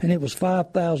 and it was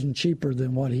 $5,000 cheaper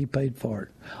than what he paid for it.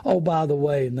 Oh, by the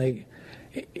way,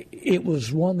 it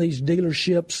was one of these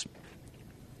dealerships.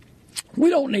 We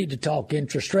don't need to talk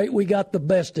interest rate. We got the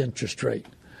best interest rate.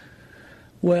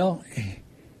 Well,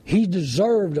 he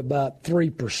deserved about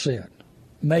 3%,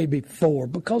 maybe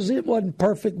 4%, because it wasn't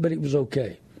perfect, but it was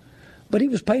okay. But he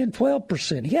was paying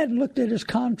 12%. He hadn't looked at his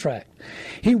contract.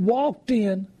 He walked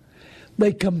in.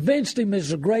 They convinced him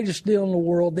it's the greatest deal in the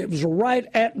world. It was the right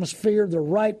atmosphere, the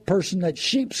right person. That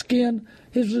sheepskin,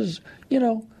 this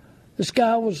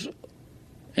guy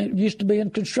used to be in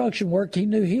construction work. He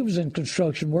knew he was in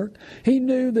construction work. He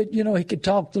knew that, he could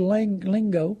talk the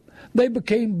lingo. They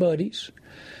became buddies.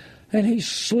 And he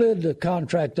slid the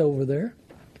contract over there.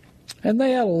 And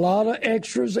they had a lot of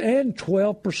extras and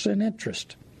 12%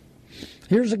 interest.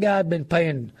 Here's a guy who'd been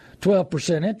paying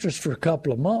 12% interest for a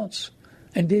couple of months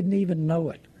and didn't even know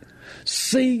it.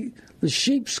 See, the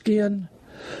sheepskin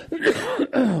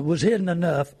was hidden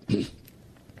enough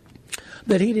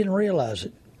that he didn't realize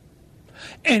it.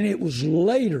 And it was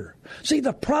later. See,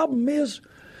 the problem is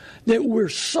that we're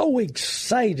so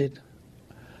excited,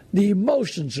 the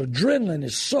emotions, adrenaline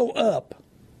is so up,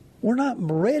 we're not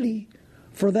ready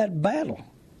for that battle.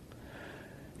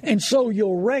 And so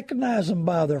you'll recognize them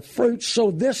by their fruits.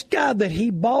 So this guy that he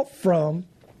bought from,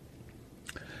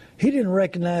 He didn't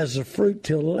recognize the fruit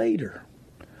till later.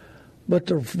 But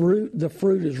the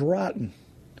fruit is rotten,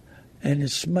 and it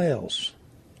smells.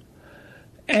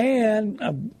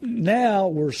 And now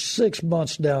we're 6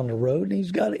 months down the road, and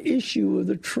he's got an issue with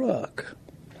the truck.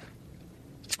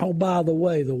 Oh, by the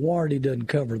way, the warranty doesn't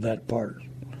cover that part.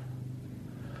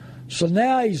 So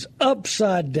now he's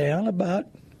upside down about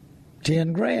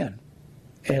 $10,000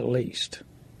 at least.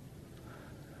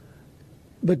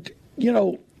 But,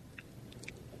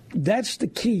 that's the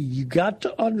key. You got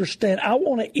to understand. I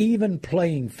want an even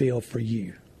playing field for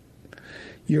you.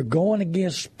 You're going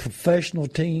against professional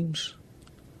teams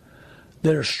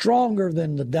that are stronger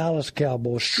than the Dallas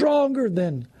Cowboys, stronger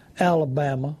than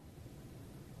Alabama,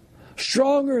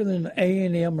 stronger than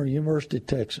A&M or University of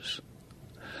Texas.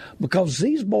 Because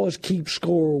these boys keep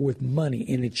score with money,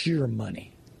 and it's your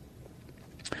money.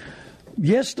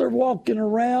 Yes, they're walking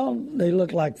around. They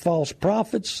look like false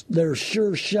prophets. They're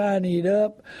sure shining it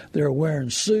up. They're wearing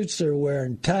suits. They're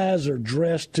wearing ties. They're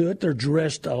dressed to it. They're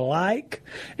dressed alike.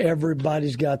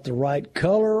 Everybody's got the right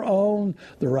color on,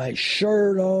 the right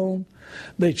shirt on.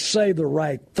 They say the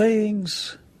right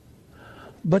things.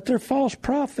 But they're false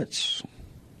prophets.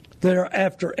 They're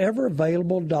after every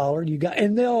available dollar you got.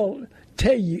 And they'll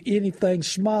tell you anything,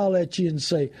 smile at you and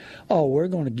say, oh, we're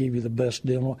going to give you the best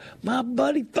deal. My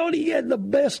buddy thought he had the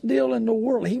best deal in the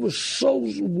world. He was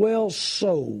so well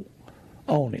sold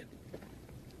on it.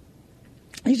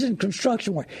 He's in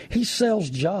construction work. He sells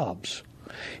jobs.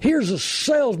 Here's a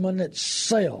salesman that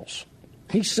sells.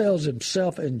 He sells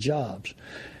himself and jobs.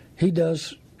 He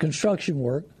does construction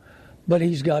work, but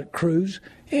he's got crews.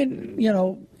 And,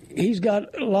 he's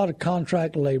got a lot of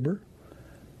contract labor.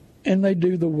 And they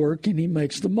do the work, and he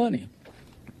makes the money.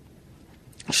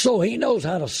 So he knows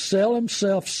how to sell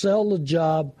himself, sell the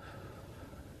job,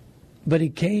 but he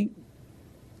can't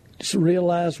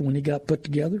realize when he got put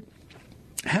together,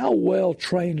 how well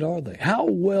trained are they? How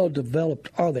well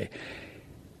developed are they?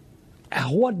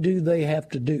 What do they have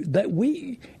to do? That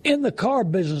we in the car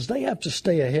business, they have to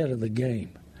stay ahead of the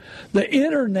game. The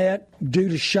internet, due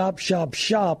to shop,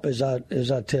 as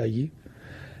I tell you,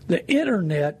 the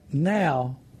internet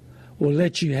now will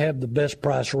let you have the best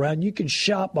price around. You can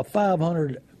shop a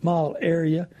 500-mile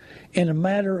area in a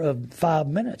matter of 5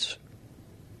 minutes.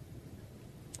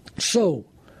 So,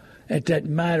 at that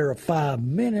matter of 5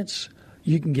 minutes,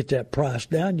 you can get that price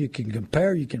down. You can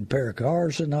compare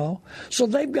cars and all. So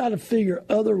they've got to figure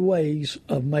other ways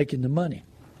of making the money.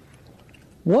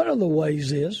 One of the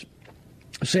ways is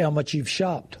see how much you've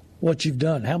shopped, what you've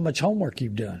done, how much homework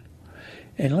you've done.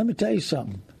 And let me tell you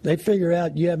something. They figure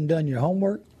out you haven't done your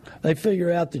homework. They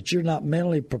figure out that you're not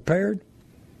mentally prepared.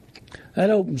 That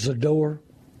opens the door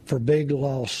for big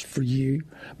loss for you,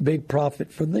 big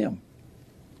profit for them.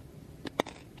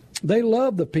 They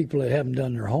love the people that haven't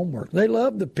done their homework. They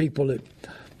love the people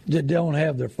that don't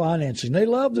have their financing. They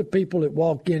love the people that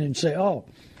walk in and say, oh,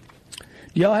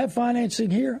 do y'all have financing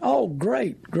here? Oh,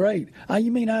 great.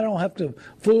 You mean I don't have to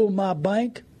fool my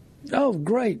bank? Oh,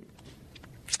 great.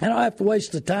 I don't have to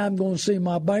waste the time going to see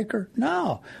my banker?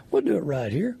 No, we'll do it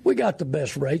right here. We got the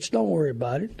best rates. Don't worry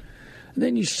about it. And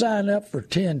then you sign up for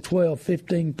 10, 12,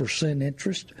 15%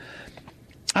 interest.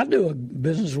 I do a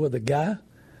business with a guy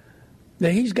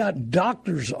that he's got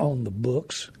doctors on the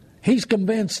books. He's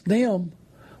convinced them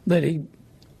that he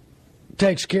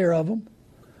takes care of them.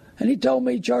 And he told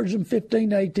me he charges them 15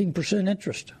 to 18%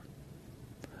 interest.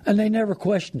 And they never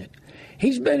question it.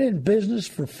 He's been in business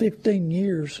for 15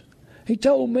 years. He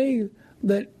told me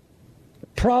that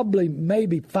probably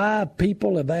maybe 5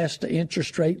 people have asked the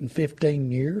interest rate in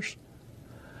 15 years.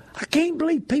 I can't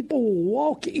believe people will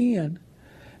walk in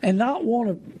and not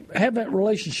want to have that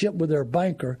relationship with their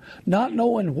banker, not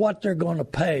knowing what they're going to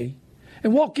pay,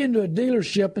 and walk into a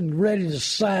dealership and ready to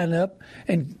sign up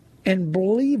and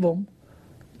believe them.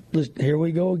 Here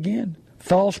we go again.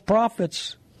 False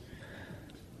prophets,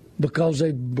 because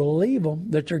they believe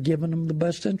them that they're giving them the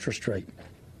best interest rate.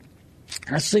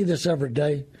 I see this every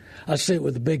day. I see it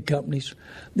with the big companies.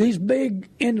 These big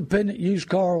independent used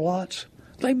car lots,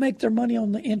 they make their money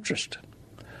on the interest.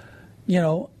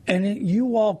 And you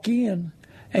walk in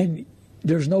and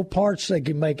there's no parts they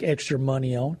can make extra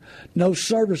money on, no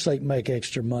service they can make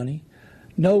extra money,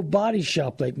 no body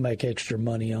shop they can make extra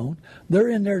money on. They're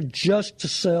in there just to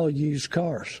sell used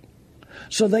cars.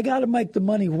 So they got to make the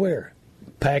money where?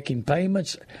 Packing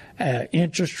payments,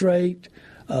 interest rate,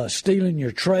 stealing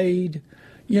your trade,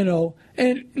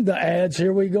 and the ads,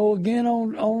 here we go again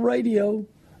on radio,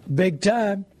 big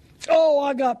time. Oh,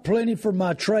 I got plenty for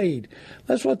my trade.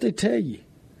 That's what they tell you.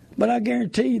 But I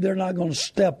guarantee you they're not going to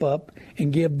step up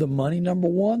and give the money. Number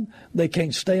one, they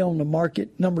can't stay on the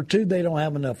market. Number two, they don't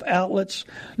have enough outlets.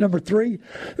 Number three,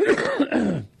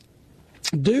 due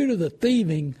to the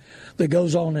thieving that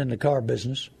goes on in the car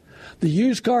business, the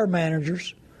used car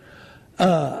managers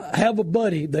have a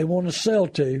buddy they want to sell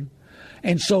to,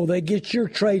 and so they get your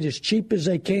trade as cheap as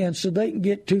they can so they can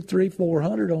get $200, $300,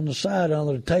 $400 on the side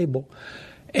under the table,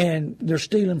 and they're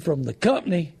stealing from the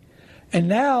company. And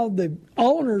now the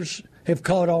owners have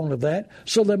caught on to that,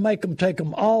 so they make them take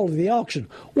them all to the auction.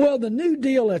 Well, the new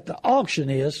deal at the auction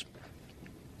is,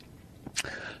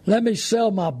 let me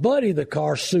sell my buddy the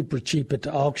car super cheap at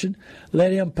the auction.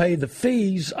 Let him pay the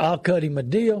fees. I'll cut him a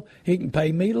deal. He can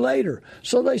pay me later.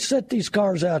 So they set these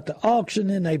cars out to auction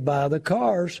and they buy the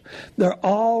cars. They're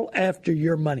all after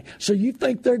your money. So you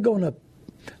think they're going to,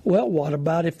 well, what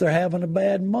about if they're having a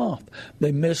bad month?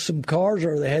 They missed some cars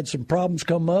or they had some problems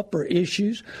come up or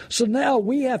issues. So now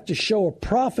we have to show a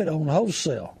profit on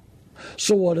wholesale.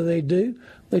 So what do?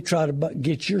 They try to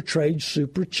get your trade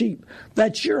super cheap.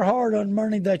 That's your hard-earned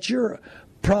money. That's your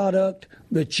product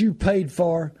that you paid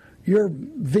for, your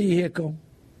vehicle,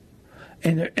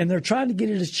 and they're trying to get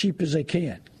it as cheap as they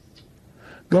can.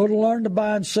 Go to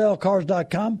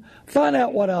learntobuyandSellCars.com. Find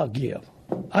out what I'll give.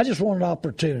 I just want an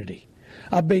opportunity.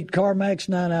 I beat CarMax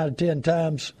 9 out of 10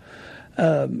 times.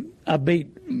 I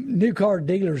beat new car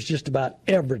dealers just about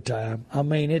every time. I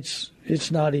mean, it's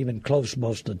not even close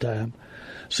most of the time.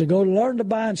 So go to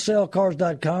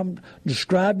learntobuyandSellCars.com,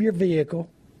 describe your vehicle,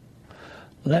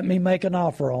 let me make an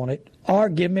offer on it, or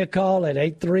give me a call at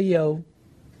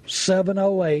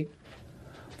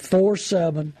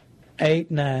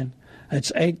 830-708-4789.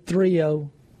 That's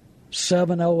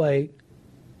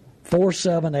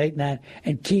 830-708-4789,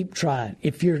 and keep trying.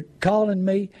 If you're calling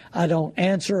me, I don't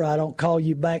answer, I don't call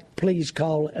you back, please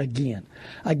call again.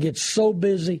 I get so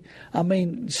busy. I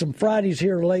mean, some Fridays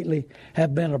here lately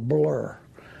have been a blur.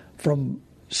 From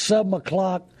 7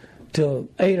 o'clock to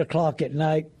 8 o'clock at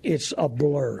night, it's a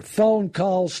blur. Phone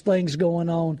calls, things going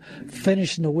on,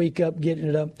 finishing the week up, getting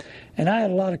it up. And I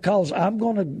had a lot of calls. I'm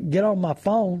going to get on my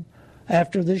phone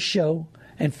after this show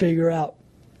and figure out,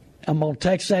 I'm going to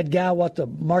text that guy what the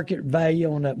market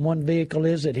value on that one vehicle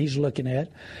is that he's looking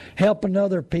at, helping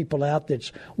other people out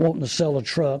that's wanting to sell a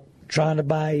truck, trying to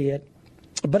buy it.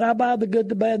 But I buy the good,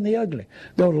 the bad, and the ugly.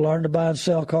 Go to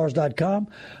learntobuyandSellCars.com.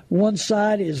 One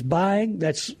side is buying.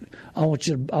 That's I want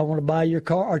to buy your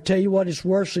car or tell you what it's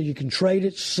worth so you can trade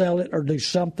it, sell it, or do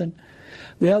something.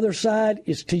 The other side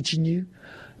is teaching you.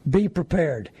 Be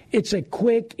prepared. It's a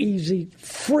quick, easy,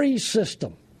 free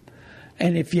system.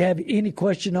 And if you have any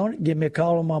question on it, give me a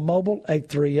call on my mobile,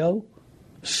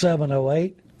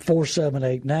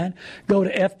 830-708-4789. Go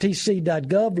to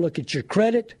ftc.gov, look at your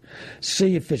credit,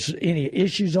 see if there's any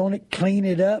issues on it, clean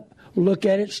it up, look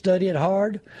at it, study it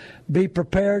hard, be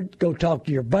prepared, go talk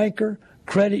to your banker,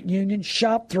 credit union,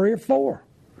 shop 3 or 4.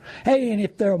 Hey, and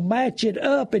if they'll match it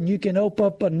up and you can open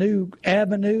up a new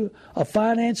avenue of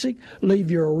financing, leave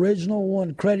your original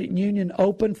one credit union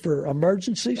open for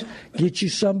emergencies, get you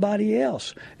somebody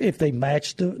else if they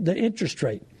match the interest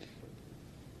rate.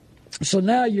 So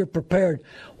now you're prepared.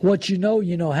 What you know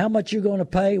how much you're going to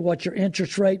pay, what your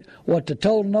interest rate, what the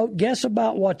total note. Guess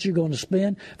about what you're going to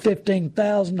spend,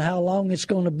 $15,000, how long it's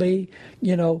going to be.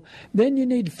 Then you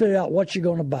need to figure out what you're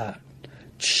going to buy.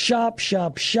 Shop.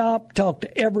 Talk to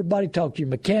everybody. Talk to your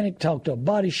mechanic. Talk to a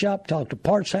body shop. Talk to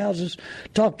parts houses.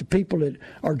 Talk to people that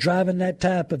are driving that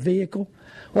type of vehicle.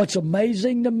 What's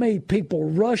amazing to me, people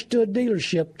rush to a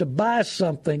dealership to buy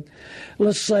something,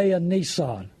 let's say a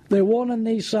Nissan. They want a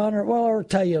Nissan or a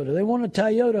Toyota. They want a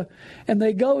Toyota, and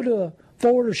they go to a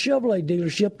Ford or Chevrolet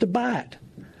dealership to buy it.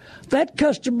 That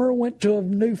customer went to a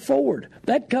new Ford.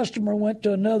 That customer went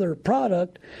to another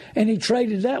product, and he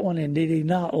traded that one in. Did he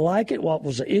not like it? What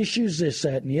was the issues, this,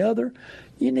 that, and the other?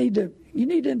 You need to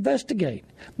investigate.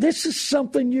 This is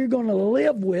something you're going to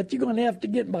live with. You're going to have to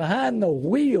get behind the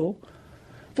wheel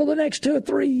for the next 2 or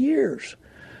 3 years.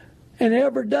 And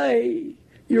every day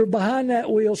you're behind that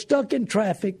wheel, stuck in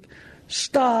traffic,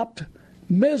 stopped,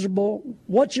 miserable.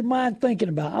 What's your mind thinking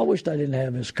about? I wished I didn't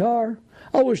have this car.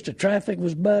 I wish the traffic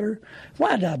was better.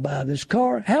 Why did I buy this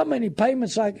car? How many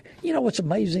payments what's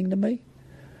amazing to me?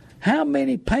 How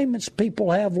many payments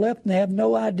people have left and they have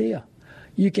no idea.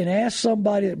 You can ask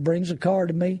somebody that brings a car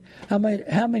to me, how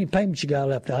many payments you got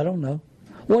left? I don't know.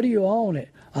 What do you own it?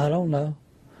 I don't know.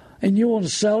 And you want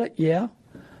to sell it? Yeah.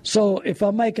 So if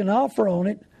I make an offer on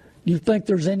it, you think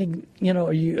there's any,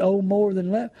 you owe more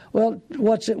than left? Well,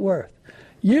 what's it worth?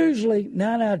 Usually,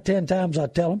 9 out of 10 times I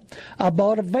tell them, I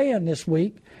bought a van this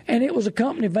week, And it was a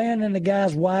company van, and the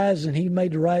guy's wise, and he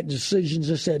made the right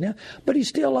decisions. I said, yeah, but he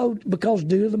still owed, because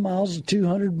due to the miles,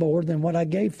 $200 more than what I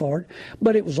gave for it.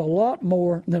 But it was a lot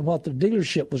more than what the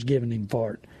dealership was giving him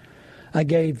for it. I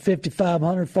gave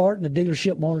 $5,500 for it, and the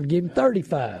dealership wanted to give him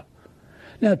 $35,000.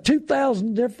 Now,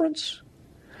 $2,000 difference.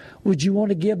 Would you want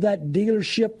to give that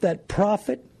dealership that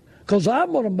profit? Because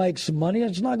I'm going to make some money.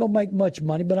 It's not going to make much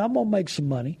money, but I'm going to make some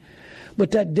money.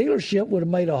 But that dealership would have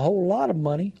made a whole lot of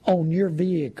money on your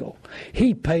vehicle.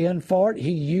 He paying for it.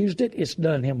 He used it. It's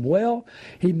done him well.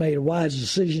 He made a wise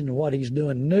decision in what he's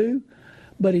doing new.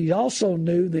 But he also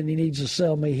knew that he needs to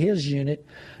sell me his unit,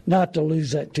 not to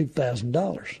lose that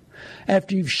 $2,000.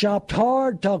 After you've shopped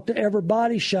hard, talked to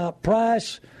everybody, shop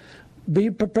price, be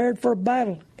prepared for a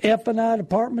battle. F&I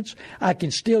Departments, I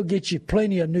can still get you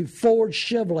plenty of new Ford,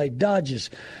 Chevrolet, Dodges,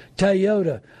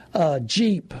 Toyota,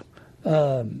 Jeep,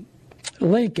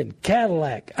 Lincoln,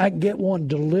 Cadillac. I can get one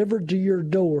delivered to your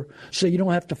door so you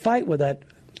don't have to fight with that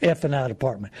F&I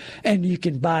department. And you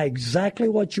can buy exactly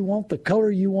what you want, the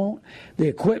color you want, the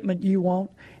equipment you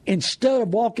want, instead of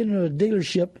walking into a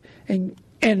dealership and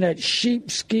that sheep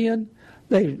skin,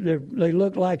 they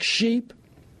look like sheep.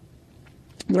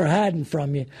 They're hiding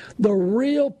from you. The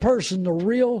real person, the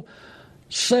real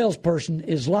salesperson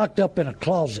is locked up in a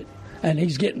closet, and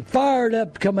he's getting fired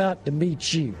up to come out to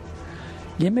meet you.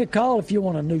 Give me a call if you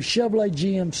want a new Chevrolet,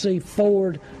 GMC,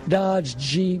 Ford, Dodge,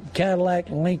 Jeep, Cadillac,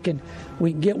 Lincoln.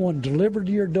 We can get one delivered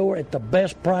to your door at the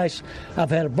best price. I've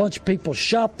had a bunch of people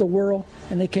shop the world,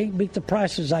 and they can't beat the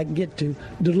prices I can get to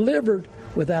delivered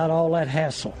without all that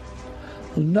hassle.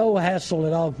 No hassle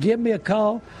at all. Give me a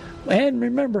call. And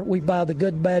remember, we buy the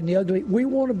good, bad, and the ugly. We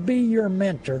want to be your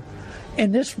mentor.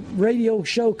 And this radio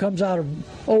show comes out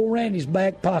of old Randy's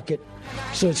back pocket,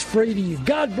 so it's free to you.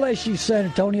 God bless you, San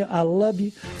Antonio. I love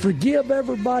you. Forgive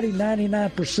everybody.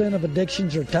 99% of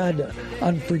addictions are tied to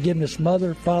unforgiveness,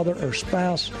 mother, father, or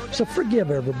spouse. So forgive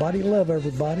everybody. Love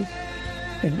everybody.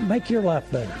 And make your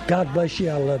life better. God bless you.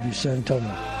 I love you, San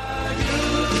Antonio.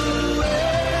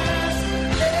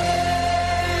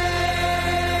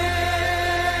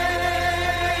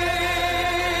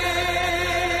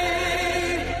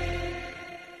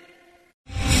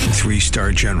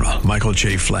 Three-star General Michael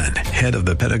J. Flynn, head of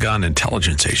the Pentagon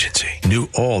Intelligence Agency, knew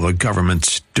all the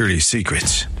government's dirty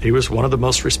secrets. He was one of the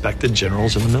most respected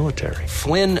generals in the military.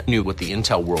 Flynn knew what the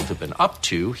intel world had been up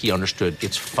to. He understood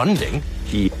its funding.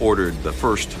 He ordered the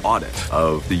first audit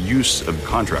of the use of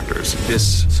contractors.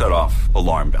 This set off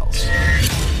alarm bells.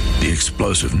 The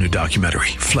explosive new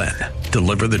documentary, Flynn,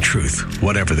 Deliver the Truth,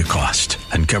 Whatever the Cost,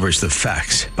 uncovers the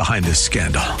facts behind this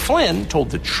scandal. Flynn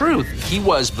told the truth. He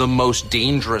was the most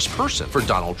dangerous person for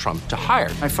Donald Trump to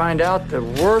hire. I find out the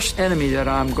worst enemy that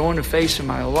I'm going to face in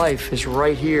my life is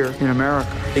right here in America.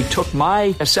 They took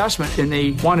my assessment and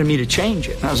they wanted me to change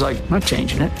it. And I was like, I'm not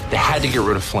changing it. They had to get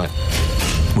rid of Flynn.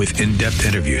 With in-depth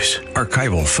interviews,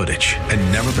 archival footage,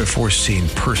 and never-before-seen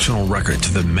personal records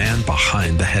of the man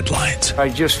behind the headlines. I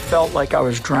just felt like I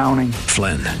was drowning.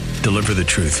 Flynn, Deliver the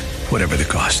Truth, Whatever the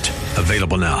Cost.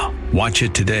 Available now. Watch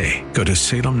it today. Go to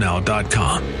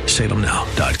salemnow.com.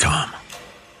 salemnow.com.